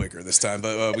little quicker this time.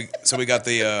 But we got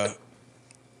the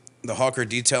Hawker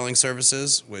Detailing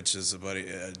Services, which is a buddy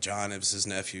John. It was his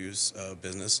nephew's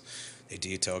business. They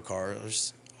detail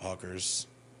cars. Hawker's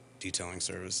Detailing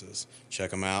Services.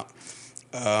 Check them out.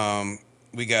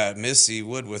 We got Missy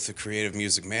Wood with the Creative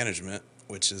Music Management,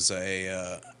 which is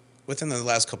within the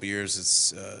last couple of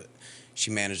years, she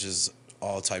manages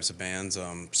all types of bands,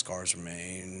 Scars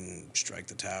Remain, Strike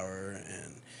the Tower,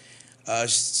 and the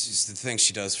things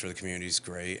she does for the community is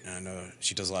great. And I know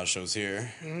she does a lot of shows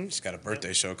here. Mm-hmm. She's got a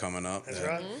birthday show coming up. That's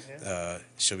right. Mm-hmm.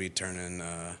 She'll be turning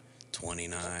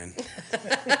 29,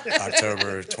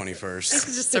 October 21st. This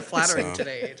is just so flattering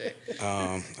today,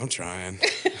 AJ. I'm trying,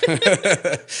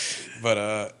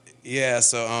 but yeah.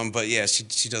 So but yeah,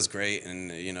 she does great.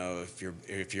 And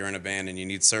if you're in a band and you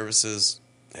need services,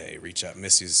 hey, reach out.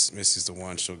 Missy's the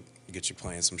one. She'll get you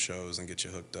playing some shows and get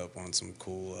you hooked up on some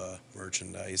cool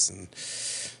merchandise and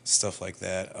stuff like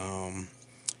that.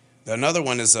 Another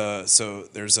one is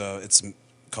it's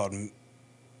called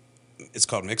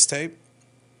Mixtape,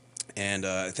 and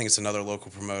I think it's another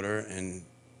local promoter, and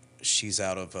she's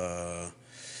out of not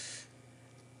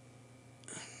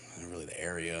really the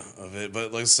area of it,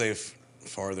 but let's say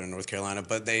farther in North Carolina.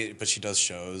 But she does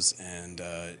shows, and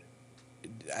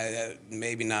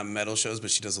maybe not metal shows, but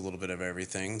she does a little bit of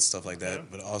everything, stuff like that.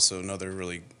 But also another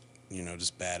really,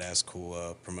 just badass,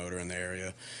 cool promoter in the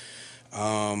area.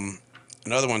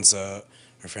 Another one's her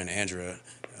friend Andrea,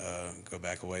 go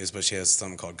back a ways, but she has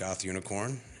something called Goth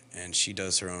Unicorn, and she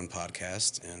does her own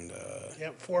podcast. And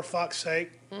For Fuck's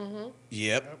Sake. Mm-hmm.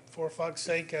 Yep. For Fuck's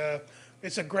Sake.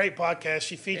 It's a great podcast.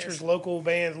 She features local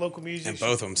bands, local music. And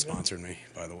both of them sponsored me,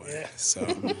 by the way. Yeah.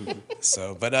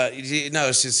 But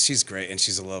she's great, and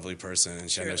she's a lovely person,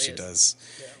 and I know she does.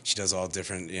 Yeah. She does all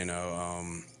different,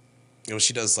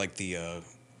 she does like the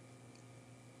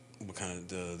what kind of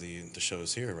the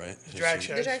shows here, right? The drag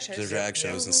shows. The drag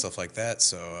shows and stuff like that.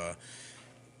 So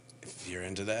if you're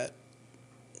into that,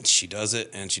 she does it,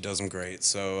 and she does them great.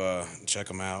 So check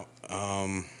them out.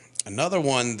 Another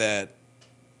one that.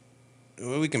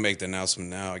 Well, we can make the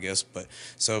announcement now, I guess. But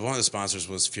so one of the sponsors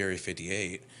was Fury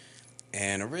 58,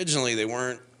 and originally they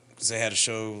weren't, because they had a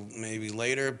show maybe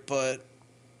later. But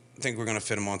I think we're gonna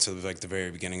fit them onto like the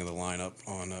very beginning of the lineup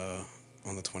on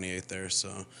the 28th there. So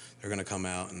they're gonna come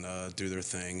out and do their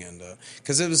thing, and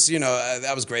because it was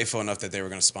I was grateful enough that they were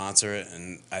gonna sponsor it,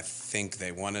 and I think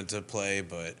they wanted to play,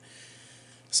 but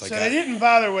It's like So they didn't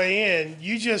buy their way in.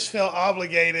 You just felt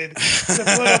obligated to put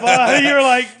them on. You're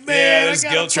like, man, yeah, they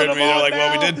I guilt tripped me. They're like,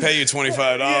 well, we did pay you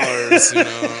 $25. You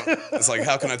know, it's like,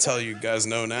 how can I tell you guys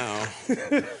no now?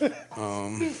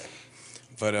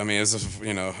 But I mean, it's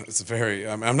a very.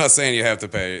 I'm not saying you have to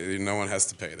pay. No one has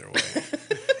to pay their way.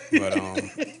 But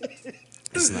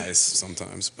it's nice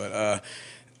sometimes. But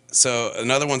so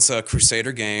another one's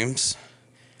Crusader Games,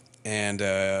 and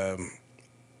they're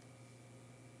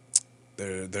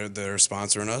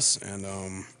sponsoring us, and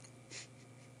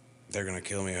they're gonna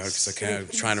kill me because I can't. I'm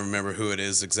trying to remember who it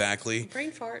is exactly.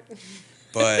 Brain fart.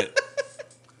 But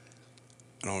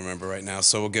I don't remember right now,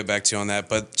 so we'll get back to you on that.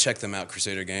 But check them out,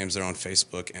 Crusader Games. They're on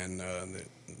Facebook, and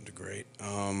they're great.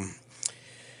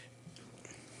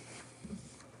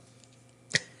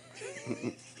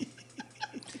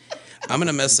 I'm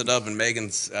gonna mess it up, and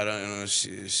Megan's. I don't know if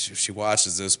she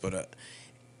watches this, but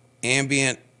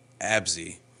Ambient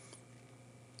Absy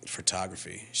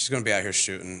Photography. She's gonna be out here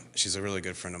shooting. She's a really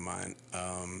good friend of mine.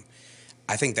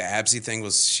 I think the Absy thing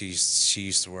was she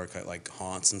used to work at like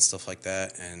haunts and stuff like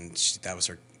that, and that was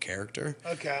her character.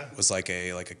 Okay. Was like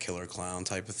a killer clown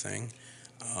type of thing.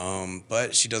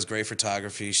 But she does great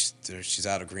photography. She's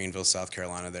out of Greenville, South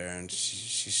Carolina there, and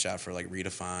she shot for like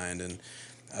Redefined and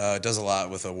does a lot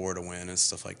with Award to Win and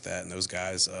stuff like that. And those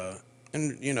guys,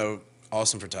 and you know,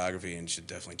 awesome photography, and you should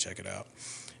definitely check it out.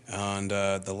 And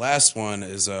the last one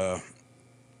is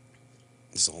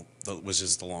which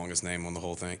is the longest name on the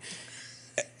whole thing.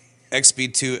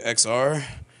 XB2XR,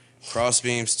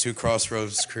 Crossbeams, 2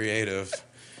 Crossroads Creative,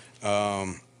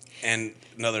 and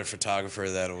another photographer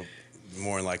that'll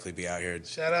more than likely be out here.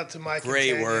 Shout out to Mike.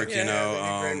 Great work, yeah, you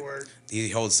know. great work. He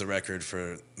holds the record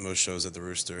for most shows at the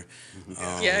Rooster.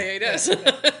 Yeah, he does.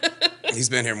 He's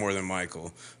been here more than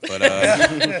Michael, but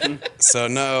so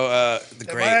no, the That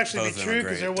great. might actually both be of them are true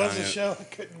because great. there was a Tanya- show I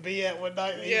couldn't be at one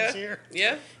night and he was here.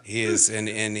 Yeah. He is, and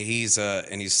he's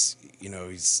you know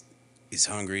he's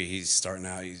hungry. He's starting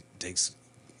out. He takes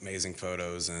amazing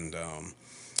photos, and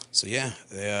so yeah,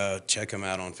 check him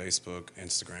out on Facebook,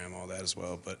 Instagram, all that as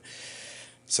well. But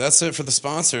so that's it for the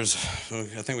sponsors. I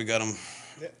think we got them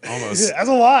almost. That's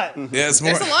a lot. Yeah, it's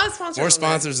more. There's a lot of sponsors. More on there.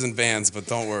 sponsors than bands, but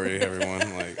don't worry,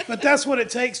 everyone. Like, But that's what it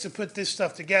takes to put this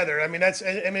stuff together. I mean,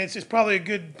 it's probably a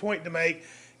good point to make.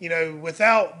 You know,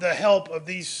 without the help of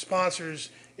these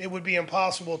sponsors, it would be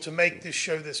impossible to make this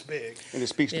show this big. And it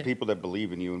speaks to people that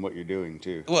believe in you and what you're doing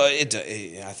too. well, I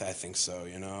think so,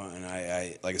 you know. And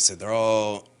I like I said, they're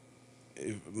all.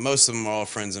 Most of them are all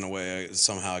friends in a way.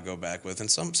 Somehow I go back with,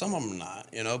 and some of them are not,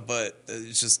 you know. But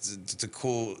it's just the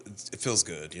cool. It feels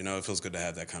good, you know. It feels good to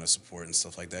have that kind of support and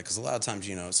stuff like that. Because a lot of times,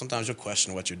 you know, sometimes you'll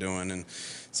question what you're doing and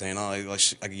saying, "Oh,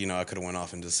 like you know, I could have went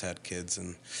off and just had kids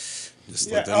and just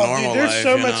lived a normal there's life."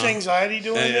 so you much know? anxiety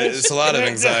doing this. It's a lot of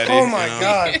anxiety. Oh my you know?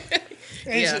 god!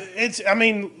 Yeah. It's. I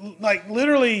mean, like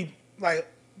literally, like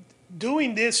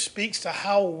doing this speaks to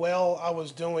how well I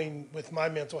was doing with my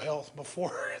mental health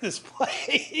before this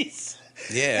place.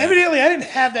 Yeah. Evidently, I didn't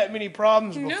have that many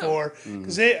problems No. before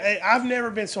because I've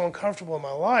never been so uncomfortable in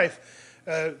my life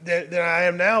that I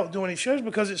am now doing these shows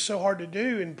because it's so hard to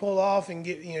do and pull off and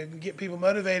get people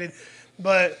motivated.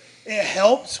 But it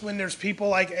helps when there's people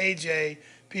like AJ,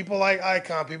 people like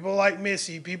Icon, people like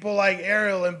Missy, people like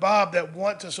Ariel and Bob that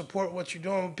want to support what you're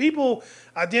doing. When people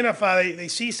identify, they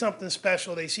see something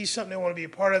special, they see something they want to be a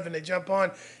part of, and they jump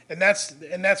on. And that's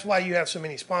why you have so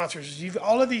many sponsors.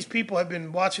 All of these people have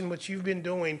been watching what you've been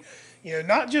doing, you know,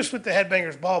 not just with the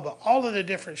Headbangers Ball, but all of the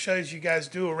different shows you guys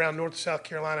do around North and South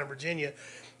Carolina and Virginia.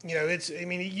 You know,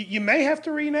 you may have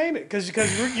to rename it because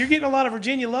you're getting a lot of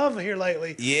Virginia love here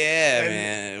lately. Yeah,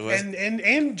 and, man.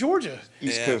 and Georgia.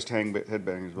 East Yeah. Coast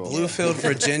Headbangers Ball. Bluefield,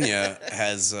 Virginia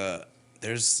has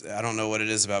there's I don't know what it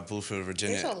is about Bluefield,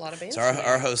 Virginia. There's a lot of bands So from there.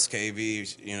 our host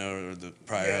KB, you know, the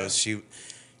prior Yeah. host,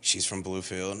 she's from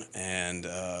Bluefield, and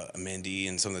Mindy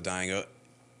and some of the dying.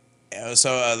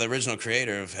 So the original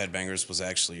creator of Headbangers was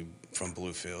actually from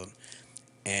Bluefield,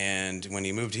 and when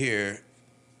he moved here,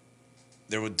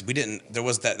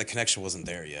 the connection wasn't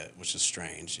there yet, which is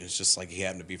strange. It's just like he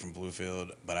happened to be from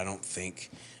Bluefield, but I don't think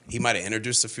he might have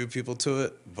introduced a few people to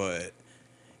it, but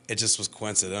it just was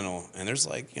coincidental. And there's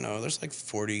like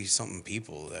 40 something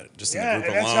people that just in the group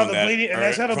and that's how alone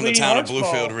that's how the from the Bleeding town of Hearts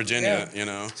Ball. Bluefield, Virginia. Yeah. You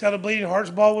know, That's how the Bleeding Hearts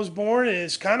Ball was born. And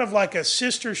it's kind of like a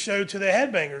sister show to the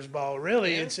Headbangers Ball,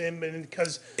 really. Yeah. It's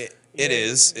because it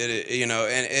is, you know,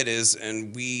 and it is,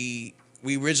 and we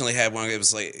originally had one. It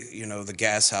was like, you know, the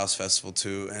Gas House Festival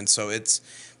too, and so it's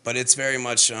very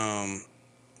much, yeah,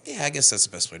 I guess that's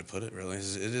the best way to put it. Really,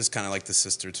 it is kind of like the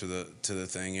sister to the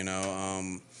thing, you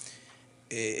know.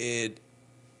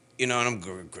 You know, and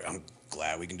I'm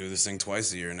glad we can do this thing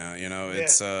twice a year now.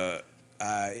 It's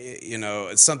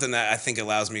it's something that I think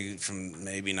allows me from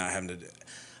maybe not having to.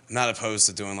 I'm not opposed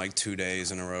to doing like 2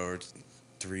 days in a row or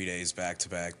 3 days back to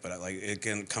back, but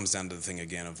it comes down to the thing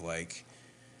again of like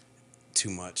too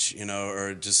much,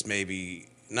 or just maybe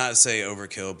not say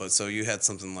overkill, but so you had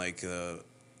something like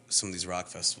some of these rock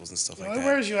festivals and stuff like that. It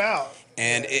wears you out.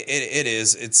 And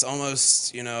it's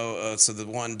almost, so the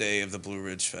one day of the Blue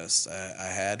Ridge Fest I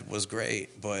had was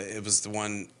great, but it was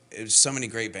so many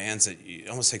great bands that it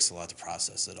almost takes a lot to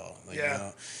process it all.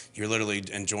 You're literally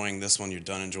enjoying this one, you're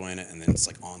done enjoying it, and then it's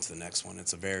like on to the next one.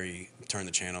 It's a very turn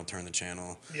the channel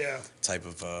type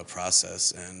of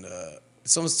process, and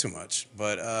it's almost too much.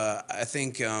 But I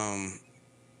think, for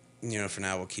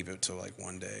now we'll keep it to like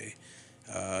one day.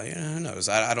 Who knows?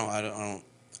 I don't.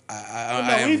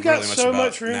 We've got really so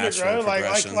much room to grow.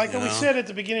 Like we said at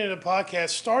the beginning of the podcast,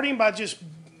 starting by just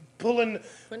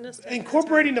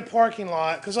incorporating the parking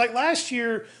lot. Because like last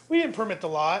year, we didn't permit the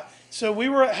lot, so we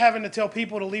were having to tell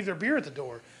people to leave their beer at the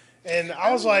door. And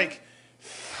I was like,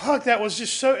 fuck, that was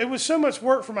just it was so much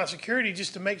work for my security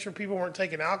just to make sure people weren't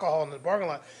taking alcohol in the parking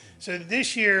lot. So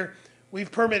this year,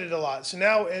 we've permitted a lot. So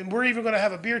now, and we're even going to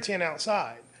have a beer tent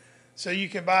outside. So you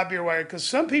can buy beer while, because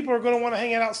some people are going to want to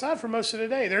hang out outside for most of the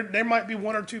day. There might be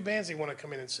 1 or 2 bands they want to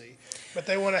come in and see, but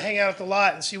they want to hang out at the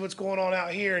lot and see what's going on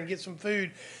out here and get some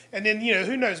food. And then,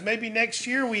 who knows, maybe next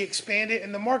year we expand it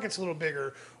and the market's a little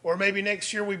bigger, or maybe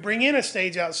next year we bring in a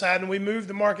stage outside and we move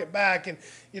the market back. And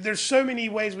there's so many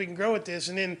ways we can grow with this.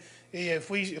 And then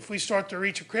if we start to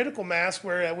reach a critical mass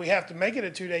where we have to make it a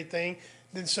 2-day thing,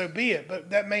 then so be it. But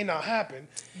that may not happen.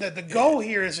 The goal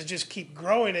here is to just keep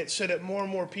growing it so that more and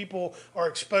more people are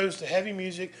exposed to heavy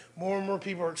music, more and more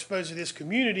people are exposed to this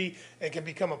community and can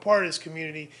become a part of this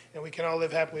community, and we can all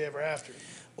live happily ever after.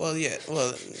 Well, yeah.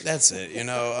 Well, that's it.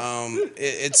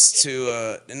 It's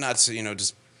to not to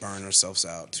just burn ourselves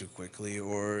out too quickly,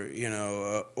 or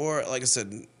or like I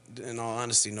said, in all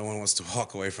honesty, no one wants to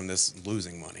walk away from this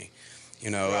losing money.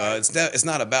 Right. It's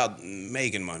not about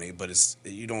making money, but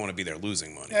you don't want to be there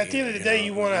losing money. At the end of the day,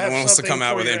 you want to have no one wants to something come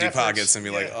out for with your empty efforts. pockets and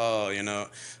be like,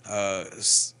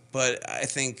 but I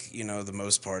think, the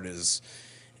most part is,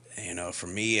 for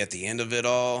me at the end of it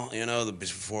all,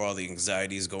 before all the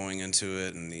anxieties going into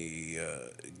it and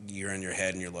you're in your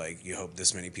head and you're like, you hope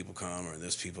this many people come or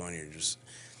this people, and you're just,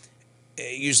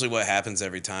 usually what happens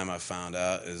every time I've found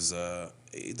out is the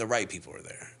right people are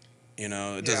there.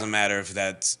 It doesn't matter if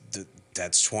that's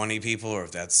 20 people or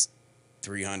if that's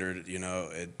 300,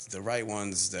 the right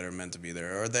ones that are meant to be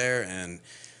there are there, and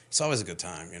it's always a good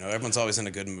time. Everyone's always in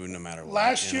a good mood no matter what.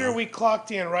 Last year we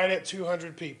clocked in right at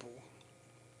 200 people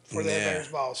for the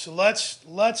Headbangers Ball. So let's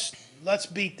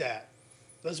beat that.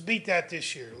 Let's beat that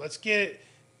this year. Let's get it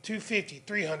 250,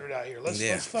 300 out here. Let's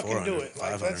fucking do it.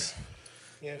 Like, let's.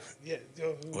 Yeah.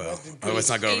 Well, let's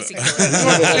not go.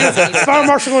 Fire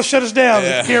marshal gonna shut us down.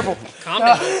 Yeah. Be careful. Calm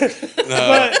down.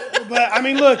 But I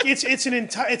mean, look, it's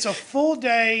a full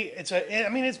day. It's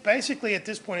basically at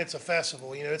this point it's a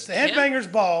festival. It's the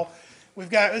Headbangers Ball. We've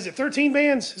got, is it 13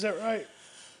 bands? Is that right?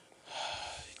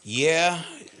 Yeah.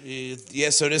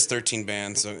 So it is 13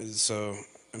 bands. So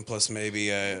and plus maybe.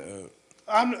 There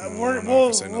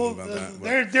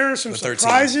are some 13.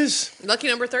 surprises. Lucky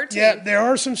number 13. Yeah, there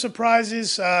are some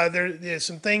surprises. There's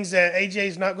some things that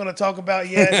AJ's not going to talk about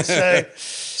yet.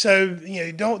 So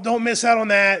don't miss out on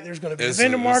that. There's going to be a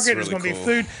vendor market. There's going to be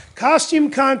food,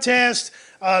 costume contest.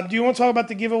 Do you want to talk about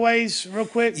the giveaways real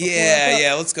quick?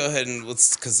 Yeah. Let's go ahead and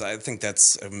because I think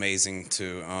that's amazing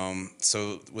too.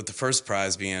 So with the first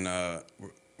prize being, I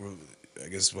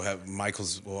guess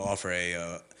we'll offer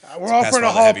a. We're offering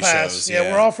a hall pass. Shows,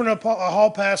 we're offering a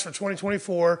hall pass for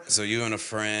 2024. So you and a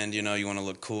friend, you want to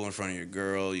look cool in front of your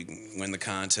girl. You can win the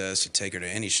contest. You take her to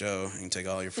any show. You can take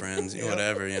all your friends,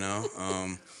 whatever,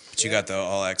 But you got the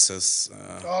all access.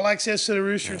 All access to the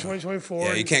Rooster in 2024.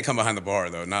 Yeah, you can't come behind the bar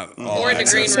though. Not all or in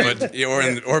access, the green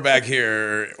but or back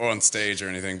here or on stage or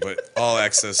anything. But all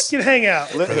access. You can hang out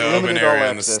For the open area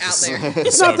and out there.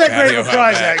 It's not that great of a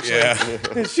prize, back. actually. Yeah.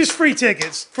 It's just free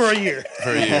tickets for a year.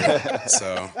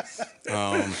 So,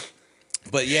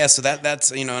 but yeah, so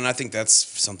that's and I think that's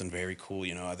something very cool.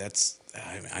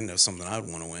 I know something I'd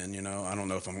want to win. I don't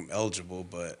know if I'm eligible,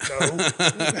 but no,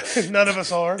 none of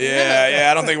us are. Yeah.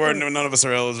 I don't think none of us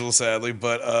are eligible, sadly.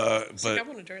 But I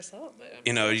want to dress up. But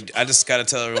I just got to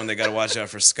tell everyone they got to watch out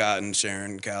for Scott and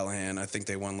Sharon Callahan. I think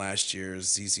they won last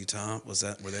year's ZZ Top. Were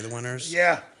they the winners?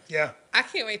 Yeah. I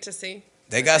can't wait to see.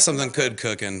 They got something good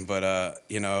cooking, but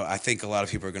you know, I think a lot of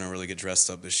people are going to really get dressed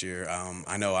up this year.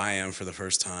 I know I am for the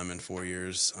first time in 4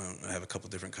 years. I have a couple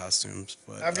different costumes,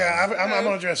 but I'm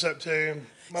going to dress up too.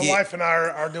 My wife and I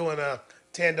are doing a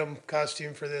tandem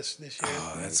costume for this year.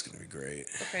 Oh, that's going to be great.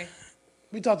 Okay.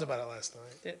 We talked about it last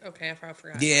night. Okay, I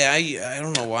forgot. Yeah, I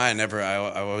don't know why I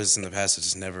always in the past I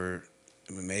just never,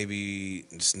 maybe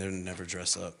just never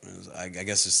dress up. I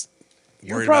guess just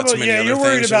You're probably you're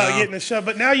worried things, about getting the show,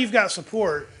 but now you've got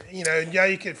support. You know, now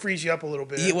you can freeze you up a little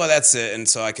bit. Yeah, well, that's it, and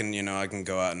so I can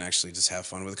go out and actually just have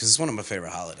fun with it because it's one of my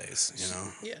favorite holidays. You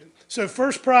know. Yeah. So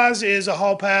first prize is a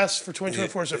hall pass for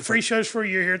 2024. So free shows for a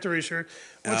year here at the Rooster.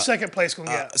 What's second place gonna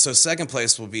get? So second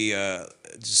place will be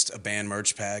just a band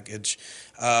merch package.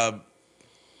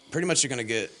 Pretty much you're gonna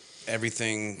get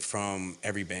everything from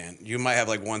every band. You might have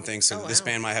like one thing. So this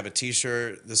band might have a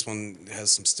T-shirt. This one has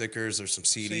some stickers or some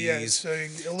CDs. So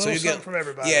a little something from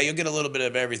everybody. Yeah, you'll get a little bit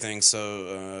of everything.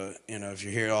 So you know, if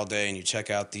you're here all day and you check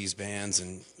out these bands,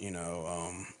 and you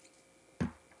know,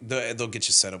 they'll get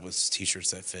you set up with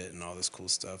T-shirts that fit and all this cool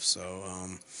stuff. So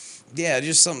yeah,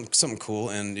 just something cool.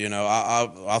 And you know,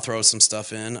 I'll throw some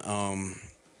stuff in.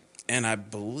 And I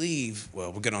believe,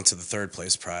 well, we'll get on to the third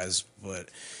place prize, but.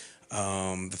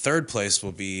 The third place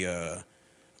will be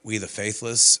We the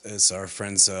Faithless. It's our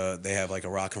friends. They have like a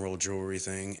rock and roll jewelry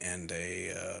thing, and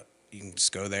you can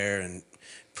just go there and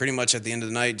pretty much at the end of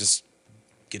the night just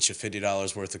get you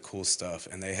 $50 worth of cool stuff.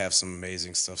 And they have some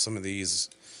amazing stuff. Some of this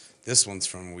one's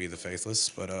from We the Faithless,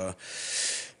 but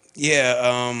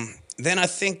yeah. Then I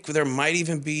think there might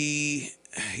even be,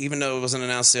 even though it wasn't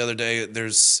announced the other day,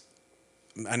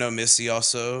 I know Missy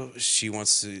also. She's going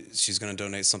to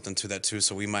donate something to that too.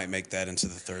 So we might make that into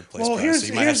the third place prize. So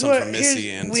you might have something from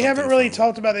Missy and we haven't really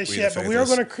talked about this yet, but we are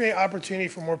going to create opportunity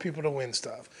for more people to win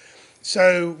stuff.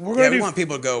 So we're going to we want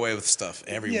people to go away with stuff.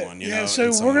 Everyone, you know.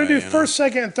 So we're going to do first,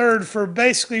 second, and third for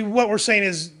basically what we're saying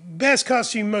is best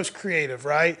costume, most creative,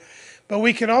 right? But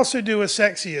we can also do a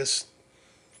sexiest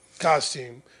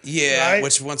costume. Yeah, right?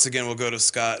 which once again will go to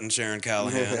Scott and Sharon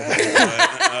Callahan.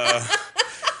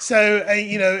 So,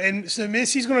 you know, and so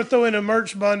Missy's going to throw in a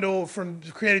merch bundle from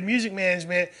Creative Music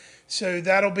Management. So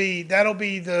that'll be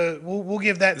we'll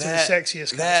give that to the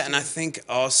sexiest costume. That, and I think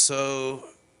also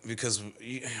because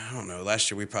I don't know,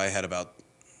 last year we probably had about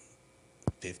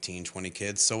 15, 20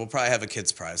 kids, so we'll probably have a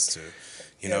kids prize too.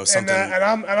 You know, something. And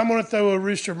I'm going to throw a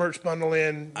Rooster merch bundle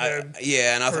in. I'll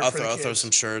throw some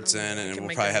shirts in, and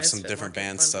we'll probably have some different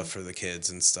band stuff for the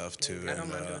kids and stuff too. I don't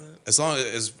mind doing it. As long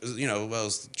as you know, well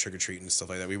as trick or treating and stuff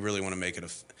like that, we really want to make it a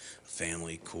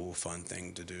family, cool, fun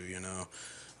thing to do. You know,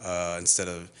 instead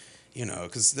of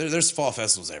because there's fall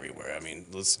festivals everywhere. I mean,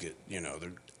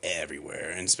 they're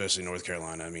everywhere, and especially North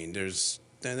Carolina. I mean,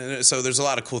 so there's a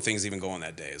lot of cool things even go on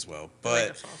that day as well. But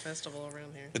a fall festival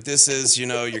around here. But this is,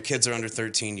 your kids are under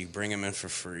 13. You bring them in for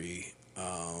free.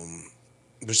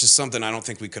 Which is something I don't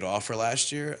think we could offer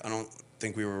last year. I don't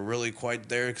think we were really quite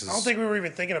there. I don't think we were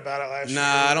even thinking about it last year.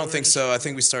 Nah, I don't think so. I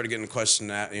think we started getting questioned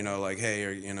that, like, hey,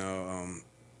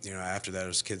 after that it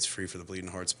was kids free for the Bleeding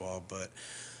Hearts Ball. But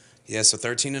yeah, so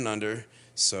 13 and under.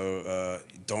 So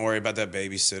don't worry about that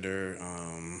babysitter.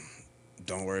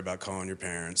 Don't worry about calling your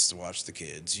parents to watch the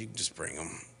kids. You can just bring them.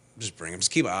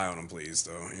 Just keep an eye on them, please,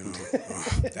 though.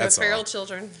 That's no feral all.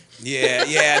 children.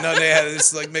 Yeah. No, they have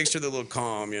just like make sure they're a little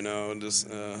calm, and just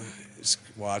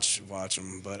watch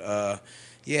them. But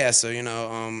yeah, so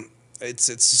it's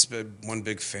just been one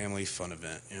big family fun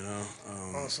event,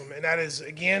 Awesome, and that is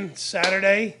again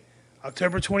Saturday,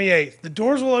 October 28th. The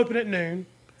doors will open at noon.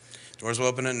 Doors will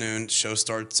open at noon. Show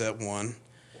starts at 1,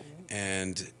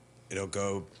 and it'll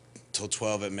go till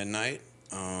 12 at midnight.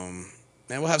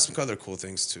 And we'll have some other cool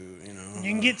things too,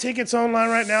 You can get tickets online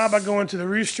right now by going to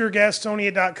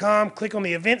theroostergastonia.com, click on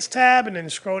the events tab, and then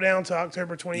scroll down to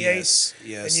October 28th.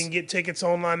 Yes. And you can get tickets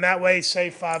online that way,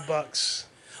 save $5.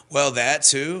 Well, that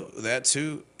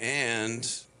too. And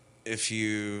if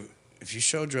you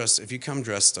come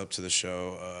dressed up to the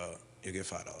show, you'll get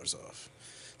 $5 off.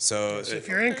 So if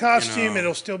you're in costume,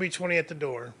 it'll still be $20 at the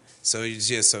door. So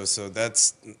so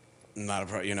that's not a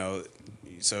problem,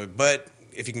 So, but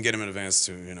if you can get them in advance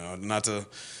too, not to,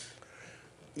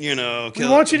 we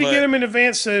want you to get them in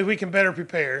advance so we can better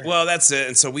prepare. Well, that's it,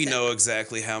 and so we know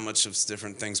exactly how much of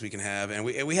different things we can have, and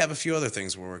we have a few other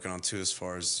things we're working on too, as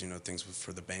far as things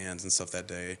for the bands and stuff that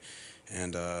day,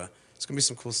 and it's gonna be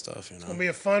some cool stuff. It's gonna be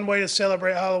a fun way to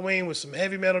celebrate Halloween with some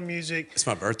heavy metal music. It's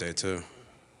my birthday too.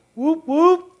 Whoop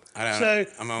whoop.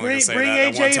 I'm only gonna say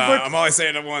that at one time. I'm only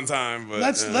saying it one time, but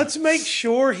let's make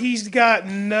sure he's got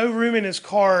no room in his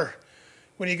car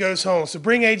when he goes home. So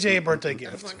bring AJ a birthday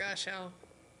gift. Oh my gosh, Al.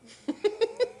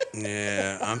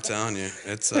 Yeah, I'm telling you,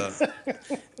 it's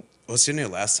Well, you know,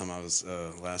 last time I was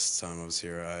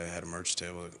here, I had a merch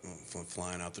table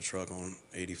flying out the truck on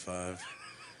 85.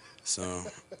 So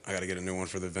I got to get a new one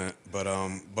for the event. But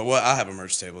what I have a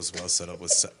merch table as well set up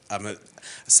with. I was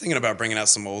thinking about bringing out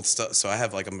some old stuff. So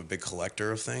I'm a big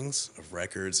collector of things, of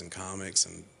records and comics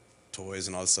and toys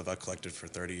and all this stuff I collected for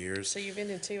 30 years. So you're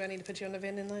vending too? I need to put you on the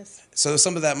vending list? So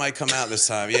some of that might come out this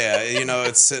time. Yeah, you know,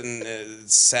 it's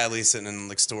sadly sitting in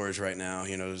like storage right now,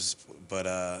 you know, but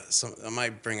I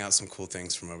might bring out some cool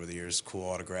things from over the years, cool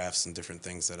autographs and different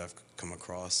things that I've come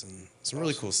across and some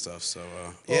really cool stuff. So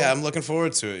yeah, I'm looking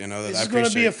forward to it, you know. This is going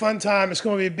to be a fun time. It's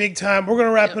going to be a big time. We're going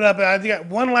to wrap it up. I got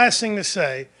one last thing to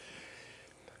say.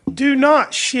 Do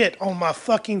not shit on my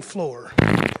fucking floor.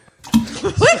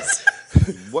 What?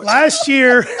 What? Last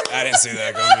year, I didn't see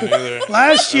that coming either.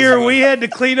 last year we had to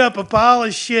clean up a pile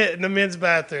of shit in the men's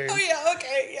bathroom. Oh, yeah,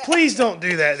 okay, yeah. Please don't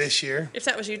do that this year. If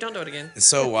that was you, don't do it again. It's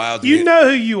so wild. You know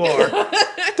who you are.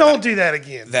 Don't do that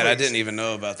again. that I please. didn't even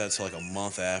know about that till like a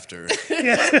month after,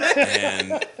 Yeah.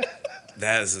 and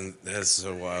that's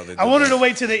so wild. They I did wanted that. to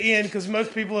wait to the end because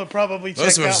most people have probably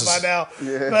Most checked of out us by now.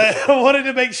 But I wanted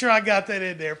to make sure I got that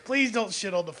in there. Please don't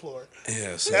shit on the floor.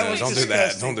 Yes, That was don't do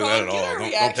that. disgusting. Don't do that at Ron, all.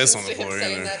 get our Don't piss on the reactions to him floor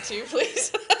saying either. that too,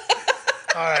 please.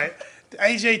 All right.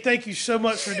 AJ, thank you so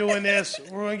much for doing this.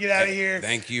 We're going to get out of here.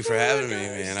 Thank you for having me,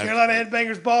 man. Carolina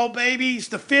Headbangers Ball, baby. It's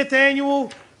the 5th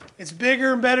annual. It's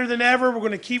bigger and better than ever. We're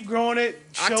going to keep growing it.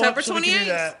 Show October up so we can do 28th.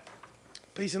 that.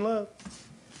 Peace and love.